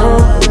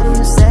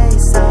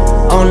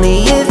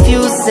 Only if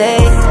you say.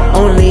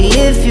 Only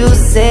if you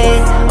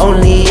say.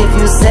 Only if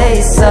you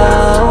say so.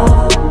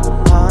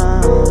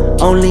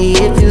 Only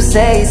if you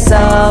say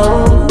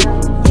so.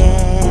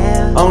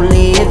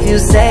 Only if you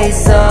say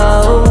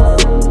so.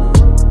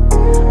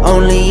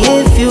 Only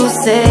if you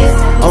say.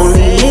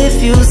 Only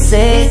if you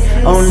say.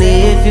 Only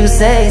if you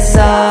say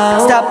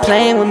so. Stop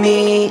playing with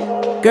me,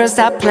 girl,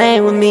 stop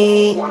playing with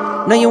me.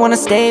 Know you wanna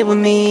stay with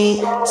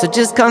me, so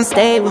just come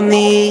stay with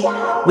me.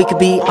 We could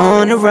be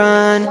on the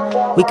run,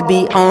 we could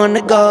be on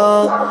the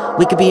go.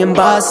 We could be in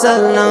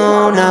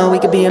Barcelona, we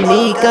could be in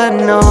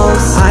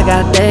Mykonos. I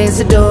got things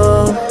to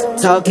do,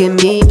 talking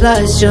me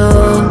plus you.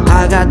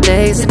 I got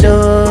things to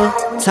do,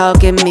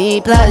 talking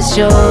me plus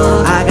you.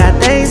 I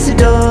got things to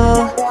do,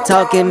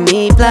 talking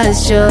me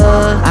plus you.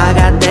 I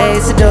got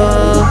things to do,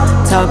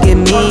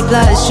 talking me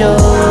plus you.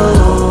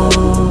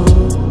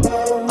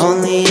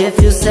 Only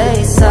if you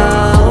say so.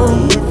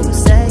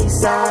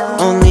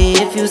 Only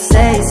if you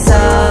say so.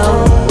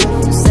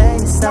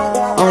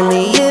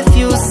 Only if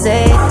you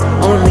say.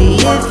 Only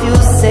if you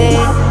say.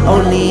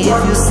 Only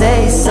if you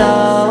say so.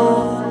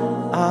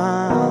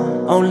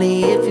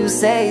 Only if you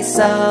say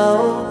so.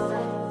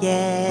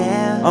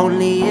 Yeah.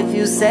 Only if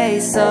you say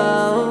so.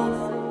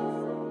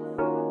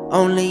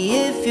 Only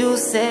if you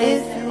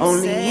say.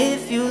 Only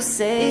if you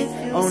say.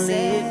 Only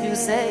if you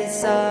say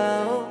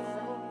so.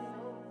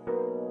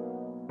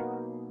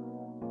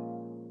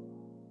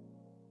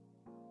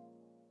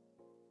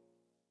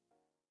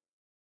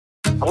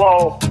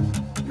 Hello,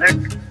 Nick.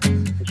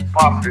 It's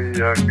Poppy.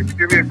 Can you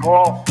give me a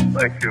call?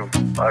 Thank you.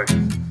 Bye.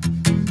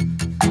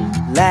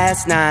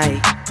 Last night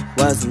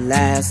was the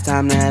last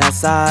time that I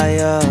saw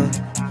you.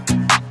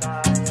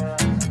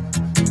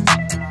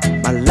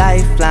 My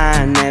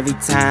lifeline every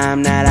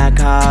time that I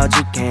called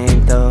you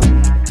came through.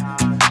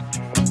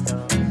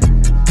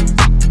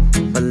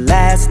 But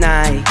last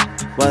night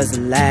was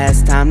the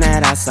last time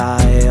that I saw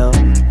you.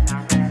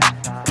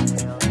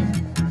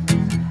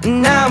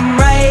 Now I'm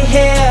right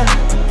here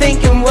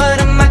thinking, what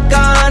am I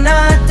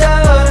gonna do?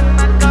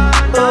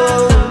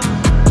 Ooh.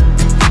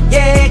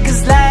 Yeah,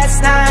 'cause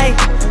last night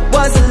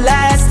was the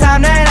last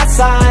time that I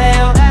saw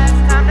you.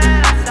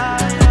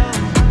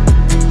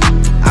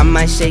 I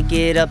might shake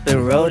it up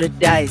and roll the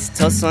dice,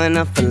 toasting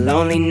up for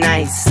lonely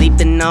nights,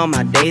 sleeping all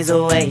my days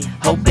away.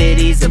 Hope it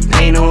eases the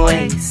pain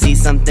away. See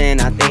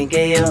something, I think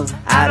of you.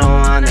 I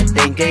don't wanna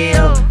think of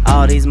you.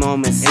 All these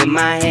moments in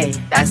my head,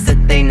 that's the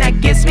thing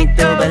that gets me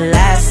through. But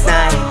last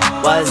night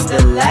was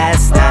the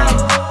last night.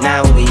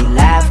 Now we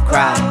laugh,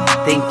 cry,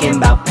 thinking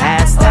about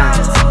past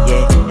times.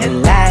 Yeah,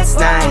 and last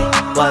night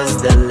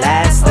was the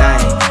last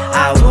night.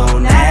 I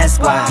won't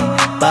ask why,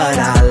 but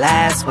I'll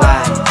ask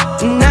why.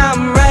 Now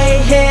I'm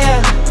right here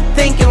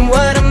thinking,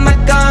 what am I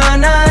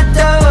gonna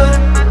do?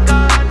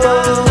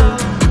 Ooh.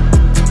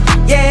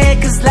 Yeah,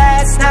 'cause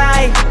last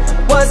night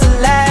was the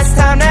last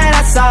time that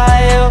I saw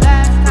you.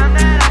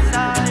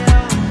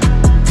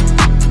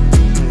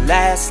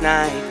 Last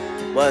night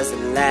was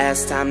the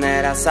last time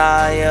that I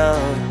saw you.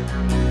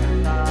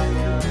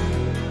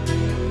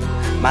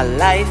 My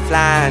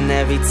lifeline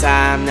every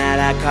time that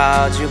I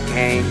called you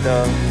came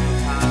through.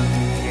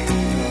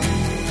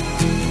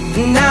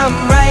 Now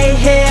I'm right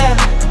here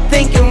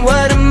thinking,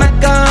 what am I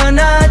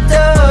gonna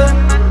do?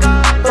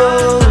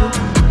 Ooh.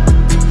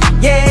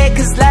 Yeah,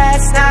 'cause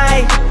last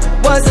night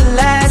was the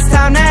last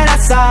time that I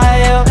saw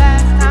you.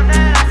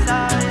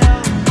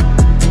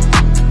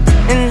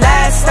 And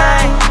last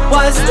night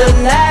was the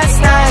last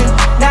night.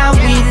 Now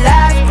we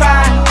laugh,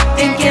 cry,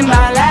 thinking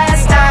about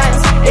last night.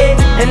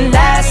 And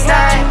last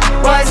night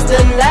was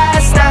the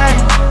last night.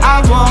 I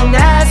won't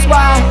ask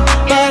why,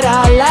 but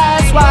I'll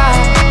ask why.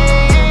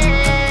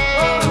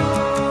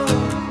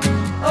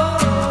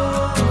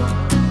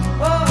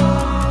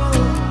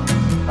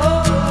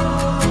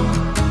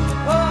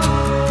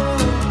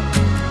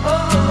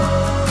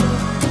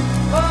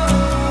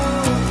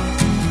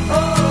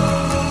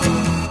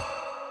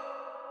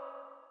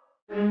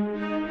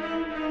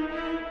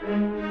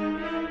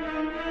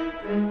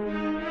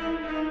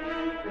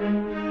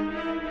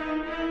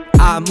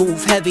 I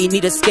move heavy,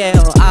 need a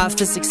scale. I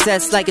for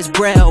success like it's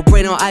Braille.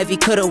 Brain on Ivy,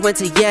 coulda went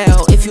to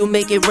Yale. If you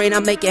make it rain, I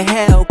make it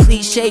hell.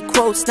 Cliche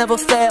quotes never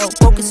fail.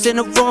 Focus in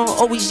the wrong,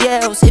 always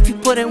yells. If you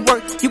put in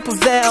work, you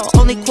prevail.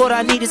 Only quote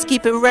I need is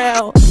keep it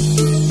real.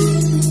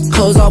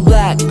 Clothes all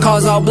black,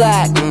 cars all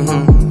black.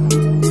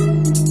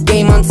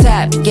 Game on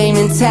tap, game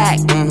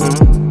intact.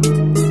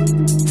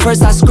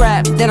 First I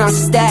scrap, then I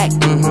stack.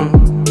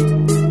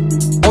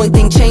 Only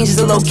thing changes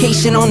the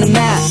location on the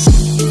map.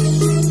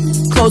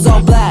 Clothes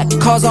all black,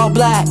 cars all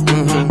black.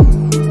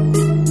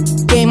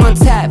 Game on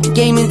tap,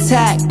 game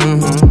intact.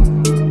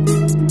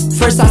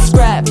 First I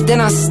scrap, then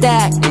I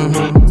stack.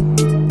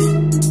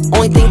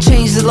 Only thing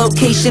changes the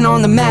location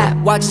on the map.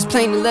 Watches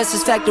plain to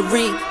Lester's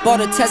factory.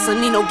 Bought a Tesla,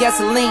 need no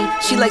gasoline.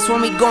 She likes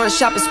when we go on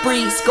shopping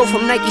sprees. Go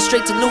from Nike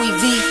straight to Louis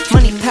V.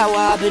 Money, power,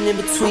 I've been in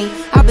between.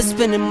 I've been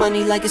spending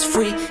money like it's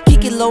free.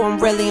 Kick it low, I'm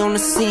rarely on the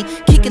scene.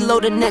 Kick it low,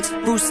 the next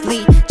Bruce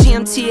Lee.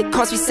 GMT, it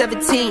cost me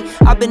 17.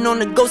 I've been on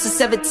the go since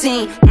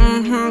 17.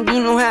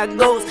 You know how it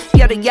goes.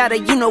 Yada yada,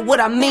 you know what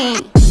I mean.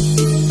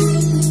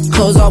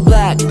 Clothes all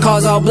black,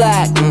 cars all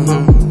black.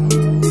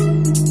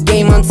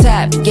 Game on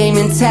tap, game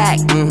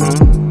intact.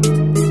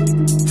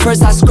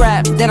 First I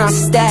scrap, then I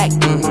stack.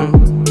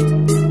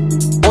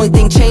 Only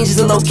thing changes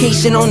the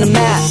location on the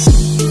map.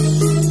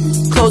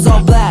 Clothes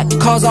all black,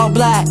 cars all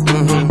black.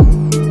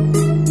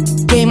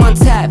 Game on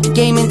tap,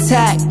 game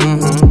intact.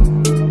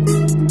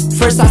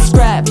 First I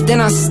scrap,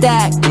 then I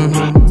stack.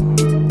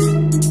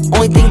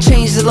 Only thing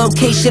changes the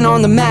location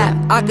on the map.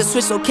 I can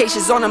switch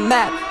locations on the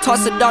map.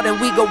 Toss a dart and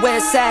we go where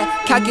it's at.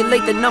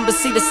 Calculate the numbers,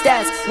 see the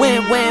stats.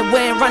 Win,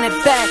 run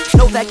it back.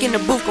 Novak in the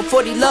booth, go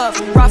 40 love.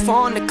 Rafa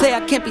on the clay,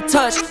 I can't be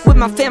touched. With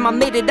my fam, I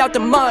made it out the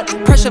mud.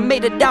 Pressure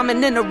made a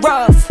diamond in the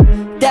rough.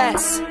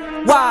 That's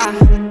why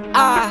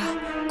I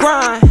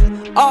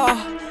grind. All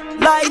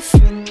life,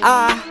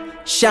 I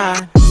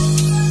shine.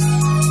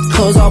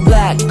 Clothes all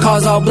black,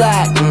 cars all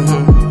black.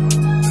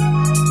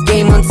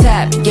 Game on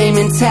tap, game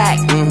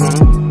intact.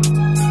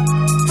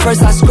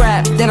 First I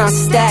scrap, then I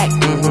stack.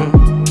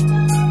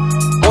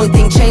 Only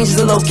thing changes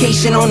the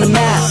location on the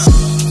map.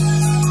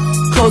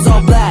 Clothes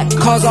all black,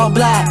 cars all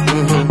black.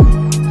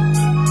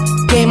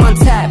 Game on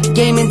tap,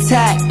 game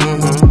intact.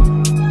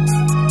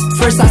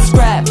 First I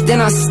scrap,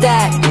 then I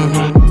stack.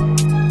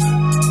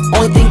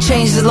 Only thing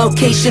changes the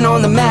location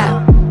on the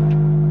map.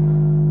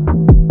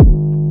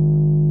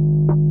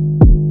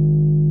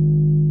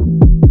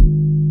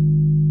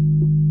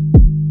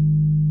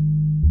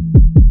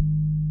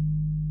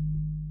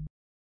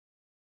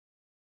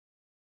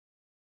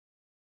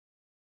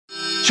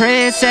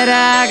 Trendsetter,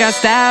 I got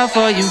style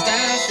for you.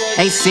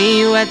 Ain't seen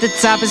you at the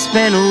top, it's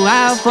been a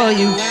while for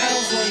you.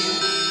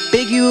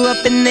 Big you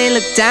up and they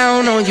look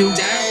down on you.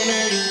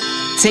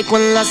 Take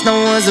one loss,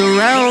 no one's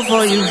around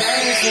for you.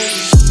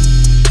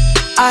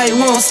 I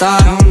won't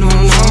stop, no, no,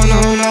 no,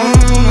 no,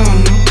 no, no.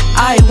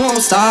 I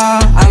won't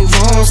stop, I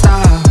won't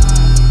stop.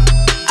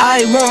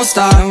 I won't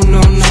stop, no,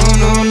 no,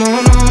 no, no,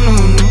 no,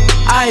 no.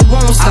 I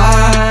won't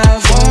stop, I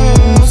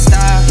won't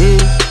stop.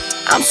 Yeah.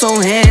 I'm so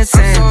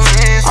handsome.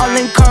 All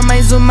in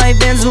Carmine's with my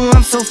Vans, ooh,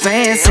 I'm so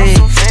fancy.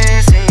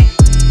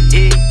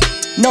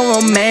 No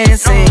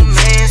romancing.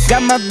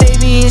 Got my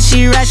baby and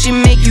she right, she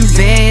make you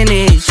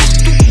vanish.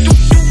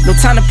 No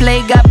time to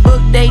play, got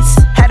book dates.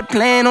 Had a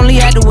plan, only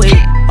had to wait.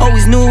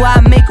 Always knew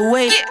I'd make a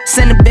way.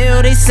 Send a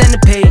bill, they send a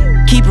pay.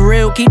 Keep it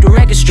real, keep the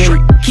record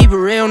straight. Keep it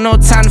real, no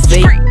time to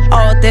fake.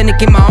 All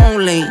authentic in my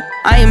own lane.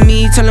 I am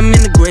me till I'm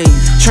in the grave.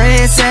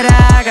 Trendsetter,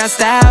 I got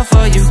style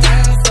for you.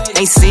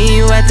 Ain't seen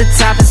you at the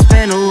top, it's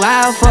been a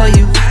while for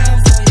you.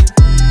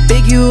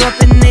 Big you up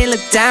and they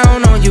look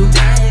down on you.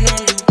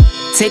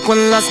 Take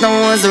one loss, no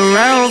one's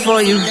around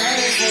for you.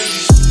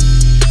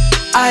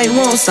 I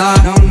won't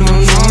stop, no, no,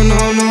 no,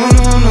 no, no,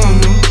 no,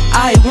 no.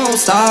 I won't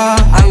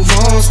stop, I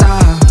won't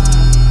stop.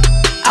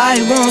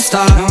 I won't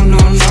stop, no, no,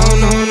 no,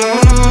 no, no,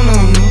 no,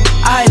 no.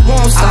 I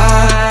won't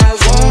stop, I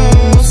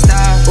won't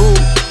stop.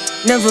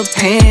 Ooh, never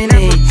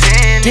panic.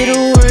 Get a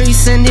worry,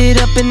 send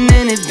it up and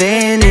then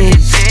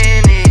advantage.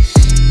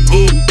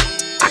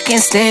 I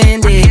can't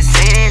stand it.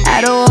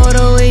 Out of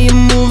order way you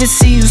move it,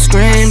 see you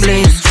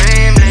scrambling.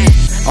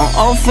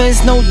 On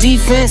offense, no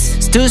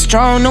defense. Still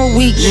strong, no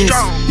weakness.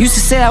 Used to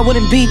say I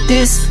wouldn't beat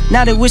this.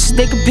 Now they wish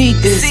they could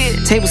beat this.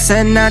 Tables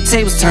set, now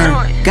tables turn.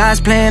 Guys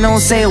playing, don't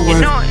say a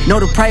word. Know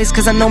the price,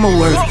 cause I know my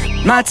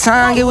worth. My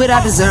time, get what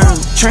I deserve.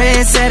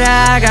 Trendsetter,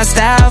 I got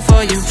style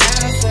for you.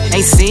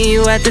 Ain't seen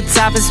you at the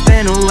top, it's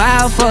been a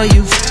while for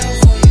you.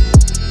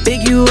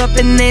 Big you up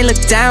and they look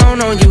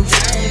down on you.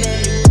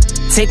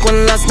 Take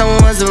one loss, no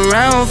one's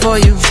around for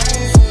you.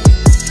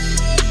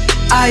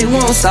 I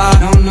won't stop,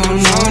 no, no,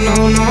 no,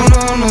 no, no,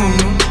 no,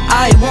 no.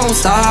 I won't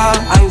stop,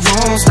 I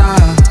won't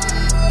stop.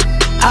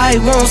 I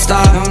won't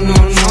stop, no,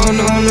 no,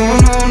 no, no,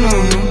 no,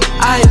 no, no.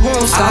 I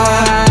won't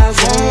stop, I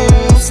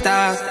won't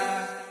stop.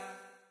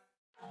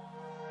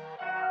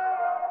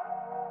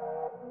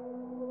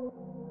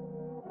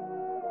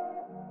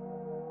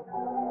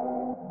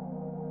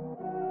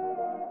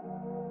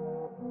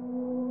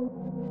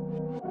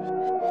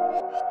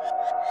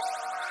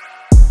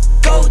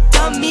 Go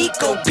dummy,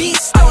 go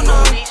beast on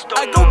them.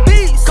 I go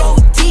beast. Go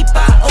deep, I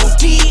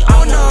OD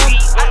on them.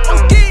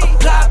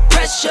 Apply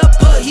pressure,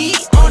 put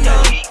heat on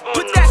them.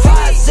 Put that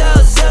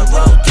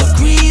 500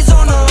 degrees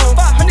on them.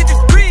 500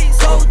 degrees.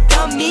 Go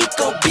dummy,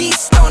 go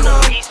beast on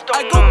them.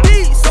 I go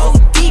beast. Go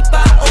deep, I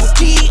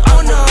OD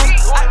on them.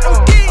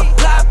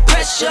 Apply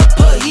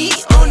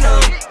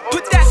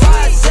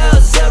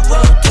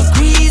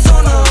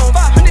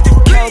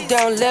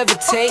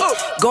levitate.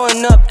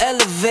 Going up,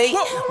 elevate.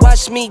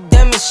 Watch me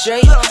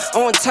demonstrate.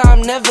 On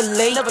time, never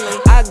late.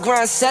 I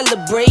grind,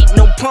 celebrate.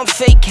 No pump,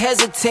 fake,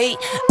 hesitate.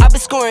 I've been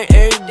scoring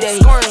every day.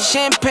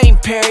 Champagne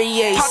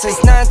Perrier. Since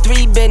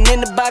 9-3, been in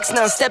the box,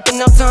 now I'm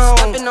stepping up to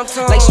home.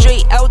 Like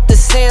straight out the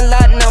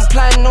sandlot, now I'm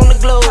plotting on the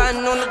globe.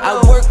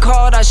 I work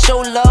hard, I show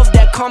love,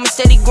 that karma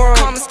steady growing.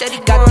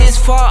 Got this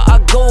far, I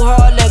go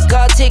hard, let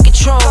God take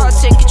control.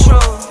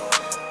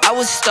 I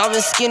was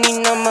starving skinny,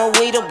 now my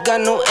weight up,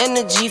 got no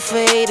energy for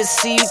haters.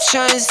 See you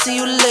trying, see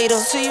you later.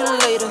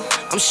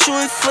 I'm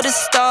shooting for the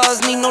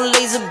stars, need no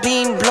laser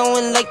beam,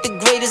 blowing like the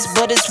greatest,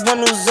 but it's one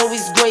who's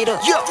always greater.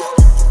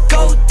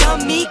 Go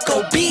dummy,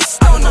 go beast,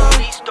 oh no.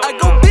 I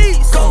go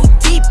beast, go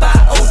deep, I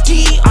OD,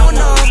 oh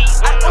no.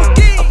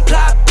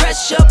 Apply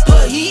pressure,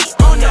 put heat,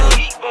 oh no.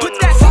 Put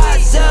that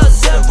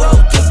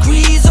 500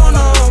 degrees, oh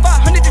no.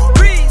 500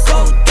 degrees,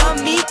 go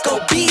dummy, go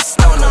beast,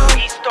 oh no.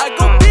 I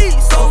go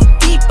beast, go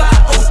deep, I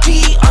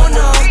OD, oh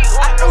no.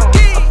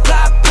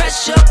 Apply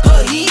pressure,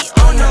 put heat,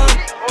 oh no.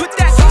 Put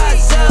that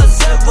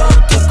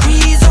 500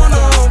 degrees, oh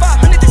no.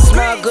 500 degrees,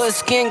 smell good,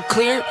 skin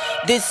clear.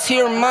 This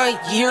here my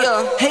year.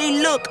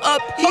 Hey, look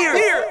up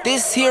here.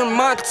 This here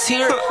my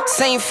tier.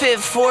 Same fit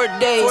 4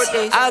 days.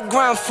 I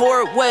grind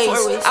 4 ways.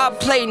 I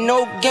play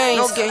no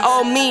games.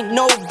 All me,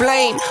 no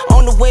blame.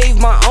 On the wave,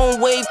 my own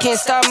wave. Can't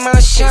stop my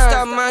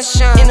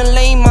shine. In the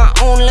lane, my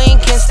own lane.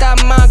 Can't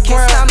stop my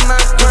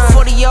grind.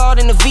 40 yard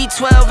in the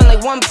V12 and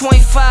like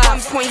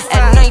 1.5.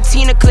 At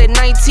 19, I cleared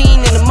 19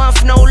 in a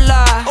month, no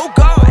lie. Oh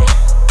God.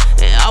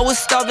 I was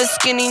starving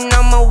skinny,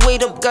 now my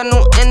weight up, got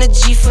no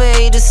energy for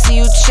haters. See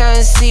you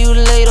trying, see you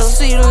later.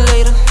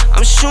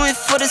 I'm shooting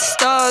for the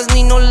stars,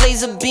 need no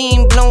laser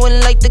beam,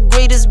 blowing like the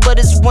greatest, but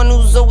it's one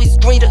who's always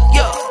greater.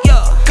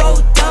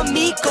 Go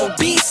dummy, go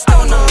beast,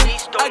 oh no.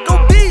 I go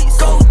beast,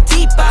 go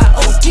deep, I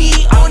OD,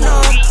 oh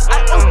no.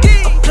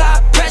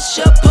 Apply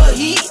pressure, put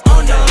heat,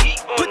 oh no.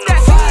 Put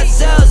that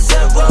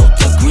 500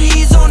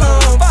 degrees, oh no.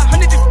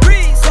 500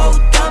 degrees, go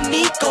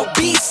dummy, go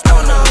beast,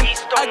 oh no.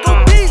 I go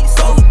beast,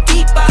 go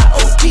deep, I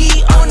OD,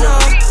 oh no.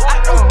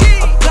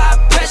 Apply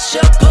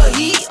pressure, put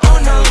heat, oh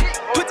no.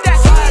 Put that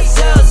 500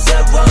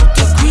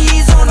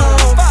 degrees, oh no.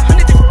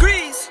 500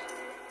 degrees.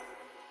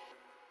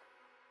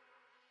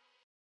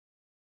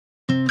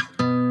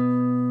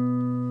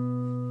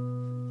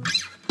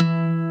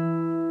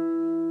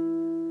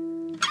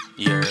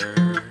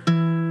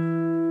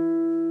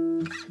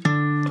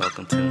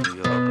 Welcome to New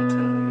York.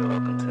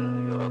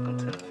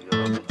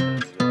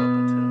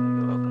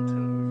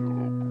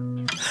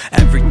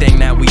 Everything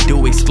that we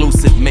do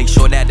exclusive, make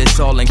sure that it's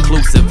all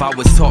inclusive. I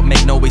was taught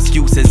make no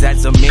excuses.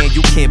 As a man,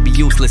 you can't be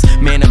useless.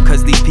 Man up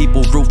cause these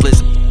people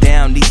ruthless.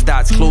 Down, these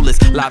thoughts clueless.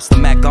 Lobster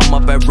Mac, I'm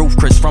up at roof.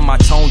 Chris, from my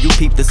tone, you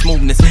peep the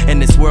smoothness. In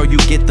this world, you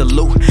get the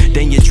loot.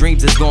 Then your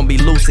dreams is gonna be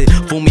lucid.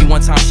 Fool me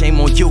one time, shame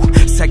on you.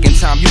 Second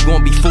time, you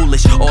gonna be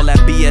foolish. All that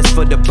BS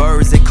for the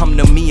birds. It come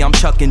to me, I'm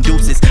chucking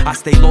deuces. I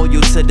stay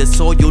loyal to the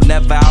soil,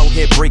 never out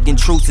here breaking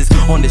truces.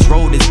 On this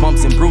road, it's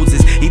bumps and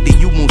bruises. Either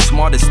you move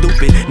smart or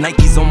stupid.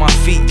 Nikes on my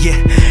feet, yeah.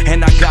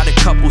 And I got a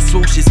couple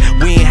swooshes.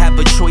 We ain't have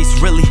a choice,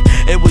 really.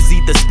 It was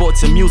either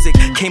sports or music.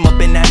 Came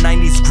up in that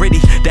 90s gritty.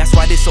 That's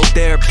why this so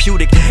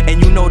therapeutic.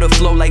 And you know the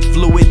flow like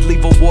fluid.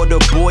 Leave a water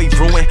boy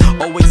ruin.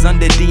 Always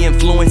under the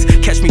influence.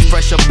 Catch me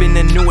fresh up in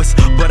the newest.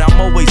 But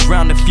I'm always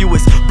round the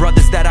fewest.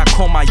 Brothers that I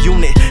call my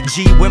unit.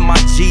 G with my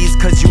G's,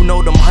 cause you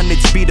know them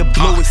hundreds be the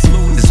bluest.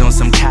 It's on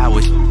some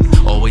coward.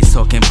 Always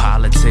talking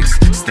politics.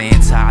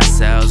 Staying to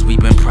ourselves. We've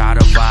been proud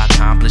of our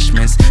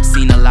accomplishments.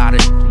 Seen a lot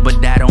of,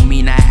 but that don't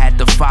mean I had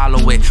to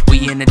follow it.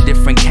 We in a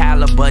different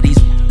caliber. These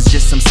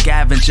just some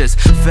scavengers.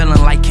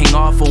 Feeling like King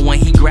Arthur when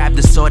he grabbed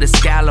the sword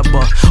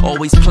Excalibur.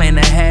 Always plan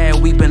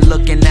ahead, we've been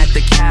looking at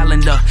the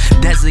calendar.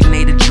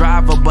 Designated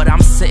driver, but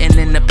I'm sitting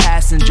in the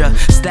passenger.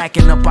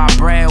 Stacking up our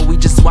bread, we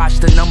just watch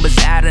the numbers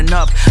adding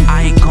up.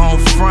 I ain't gon'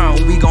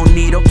 front, we gon'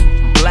 need a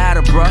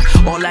ladder, bruh.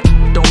 All that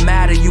don't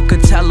matter, you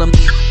could tell them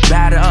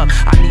batter up.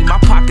 I need my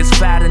pockets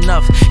fat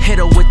enough. Hit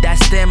her with that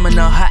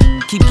stamina,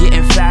 keep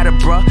getting fatter,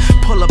 bruh.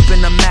 Pull up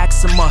in the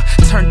Maxima,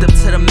 turned up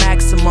to the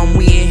maximum.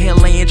 We in here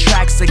laying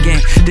tracks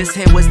again. This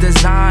hit was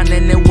designed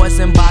and it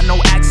wasn't by no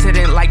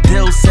accident. Like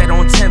Dill said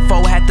on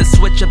Tenfo, had to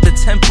switch up the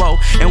tempo.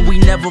 And we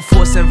never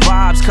forcing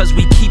vibes cause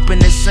we keeping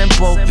it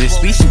simple. This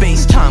be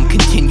space-time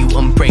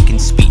continuum breaking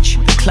speech.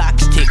 The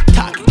clock's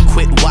tick-tocking,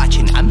 quit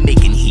watching, I'm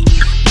making heat.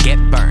 Get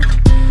burned,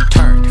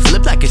 turned,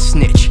 flip like a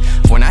snitch.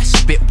 When I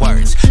spit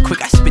words,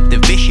 quick I spit the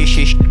vicious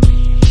shit.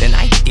 Then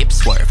I dip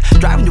swerve,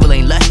 driving to a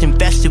lane less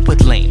infested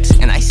with lanes.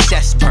 And I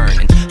cess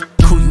burning,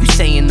 who you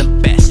saying the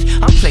best?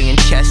 I'm playing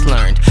chess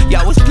learned.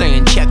 Y'all was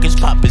playing checkers,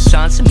 Papa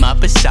Sans and my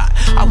Passat.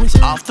 I was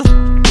off the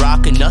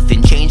rock and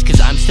nothing changed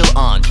cause I'm still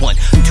on. 1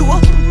 to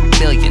a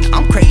million,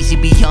 I'm crazy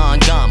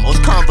beyond gone.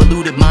 Most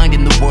convoluted mind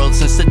in the world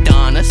since the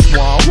dawn of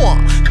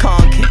Swan.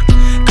 Conquer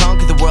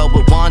the world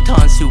with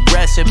wonton soup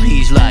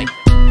recipes like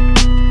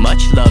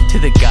much much love to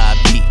the God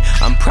beat.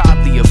 I'm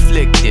probably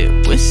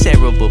afflicted with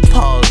cerebral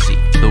palsy.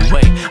 The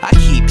way I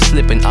keep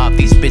slipping off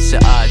these bits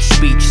of odd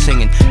speech,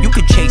 singing, you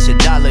could chase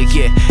 $1,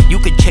 yeah, you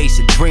could chase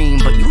a dream,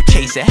 but you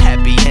chase a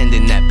happy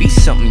ending, that be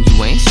something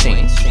you ain't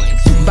seen.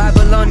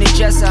 Bible on it,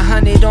 just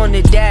 100 on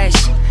the dash.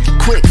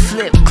 Quick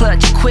flip,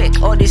 clutch,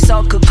 quick, or this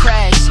all could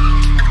crash.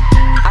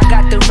 I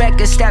got the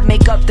records that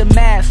make up the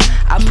math.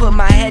 I put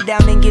my head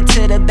down and get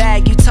to the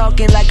bag. You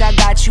talking like I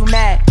got you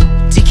mad.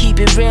 To keep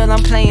it real,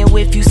 I'm playing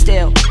with you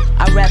still.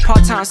 I rap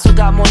part-time, still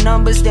got more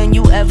numbers than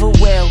you ever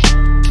will.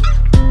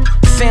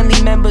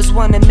 Family members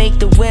wanna make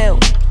the will.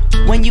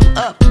 When you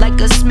up like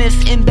a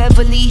Smith in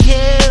Beverly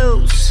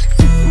Hills.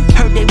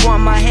 Heard they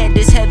want my head,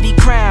 this heavy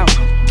crown.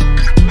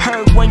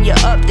 Heard when you're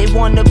up, they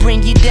wanna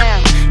bring you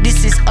down.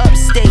 This is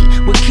upstate,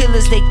 with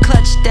killers, they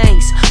clutch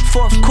things.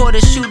 Fourth quarter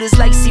shooters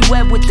like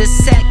C-Web with the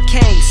sack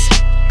case.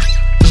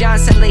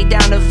 Johnson laid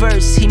down a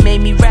verse, he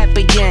made me rap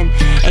again.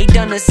 Ain't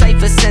done a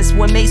cypher since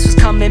when Mace was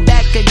coming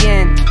back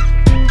again.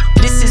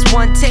 This is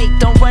one take,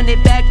 don't run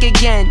it back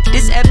again.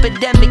 This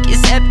epidemic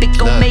is epic,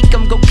 gon' make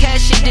them go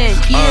cash it in.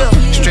 Yeah.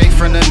 Straight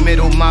from the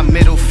middle, my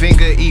middle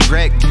finger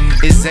erect.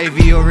 Is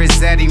Xavier or is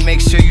Zaddy? Make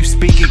sure you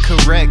speak it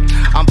correct.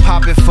 I'm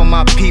popping for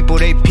my people,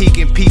 they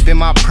peeking, peeping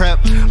my prep.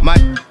 My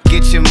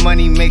get your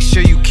money, make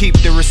sure you keep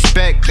the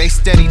respect. They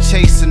steady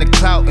chasing the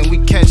clout and we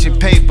catching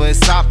paper,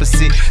 it's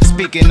opposite.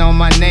 Speaking on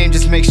my name,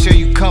 just make sure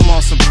you come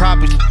on some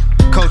proper.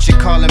 Coaching,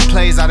 calling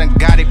plays, I done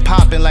got it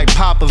popping like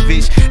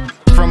Popovich.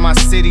 From my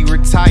city,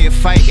 retire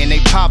fighting, they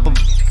pop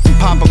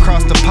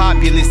across the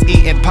populace,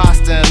 eating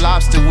pasta and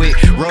lobster with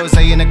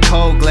rosé in a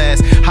cold glass.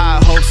 High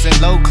hopes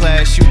and low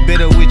class, you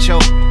bitter with your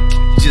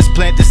just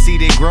plant the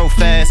seed, it grow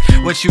fast.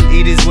 What you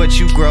eat is what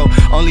you grow,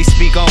 only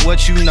speak on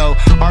what you know.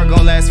 Art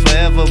gon' last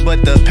forever,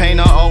 but the pain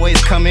will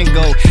always come and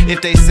go.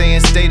 If they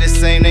saying stay the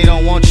same, they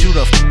don't want you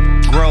to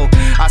grow.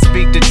 I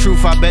speak the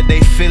truth, I bet they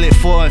feel it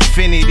for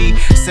infinity.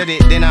 Said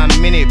it, then I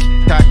meant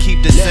it, I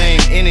keep the same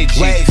energy.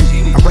 Wave,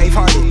 I'm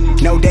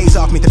brave-hearted, no days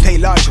off, me to pay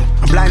larger.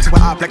 I'm blind to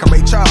an op like I'm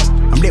Ray Charles.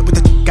 I'm lit with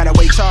the gotta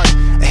wait charge.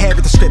 Ahead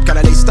with the script,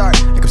 gotta late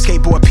start. Like I'm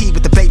skateboard P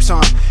with the vapes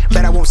on.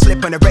 Bet I won't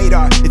slip on the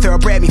radar. They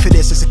thoroughbred me for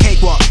this, it's a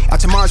cakewalk. Out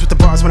to Mars with the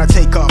bars when I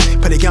take off.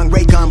 Put a young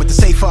ray gun with the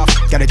safe off.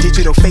 Got a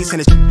digital face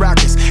and it's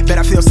rockets. Bet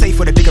I feel safe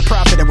with a bigger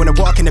profit. I wanna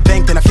walk in the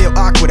bank, then I feel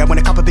awkward. I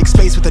wanna cop a big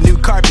space with a new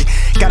carpet.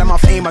 Got them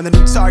off aim on the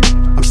new target.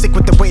 I'm sick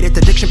with the way that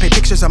the addiction pay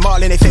pictures. I'm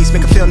all in their face,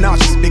 make them feel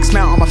nauseous. Big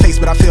smile on my face,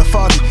 but I feel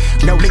foggy.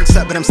 No links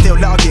up, but I'm still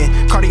logged in.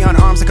 Cardi-on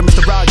arms like a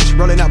Mr. Rogers.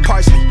 Rolling up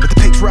parsley with the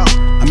page raw.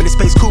 I'm in a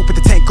space coupe with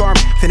the tank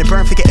garment. Finna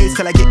burn figure eights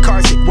till I get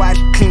car sick. Wide,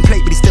 clean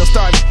plate, but he's still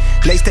starving.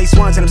 Late stage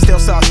swans and I'm still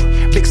saucy.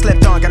 Big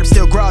slept on, got him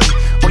still groggy.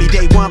 Only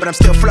day one, but I'm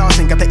still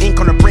flossing. Got the ink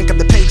on the brink of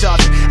the page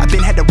author. I've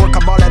been had to work,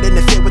 I'm all out in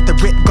the field with the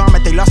ripped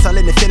garment. They lost all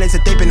in the feelings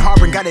that they've been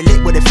harboring. Got it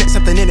lit with it, fit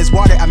something in his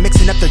water. I'm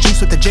mixing up the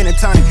juice with the gin and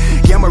tonic.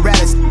 Young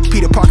Morales,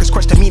 Peter Parker's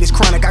crushed the meanest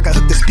chronic. I got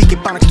hooked to speaking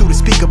phonics through the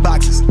speaker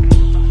boxes.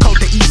 Coat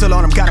the easel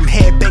on him, got him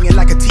head banging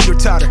like a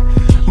teeter-totter.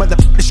 Mother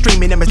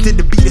streaming them, did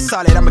the beat is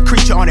solid. I'm a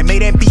creature on it,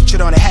 made them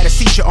feature on it. Had a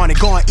seizure on it,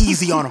 going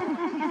easy on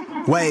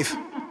him. Wave.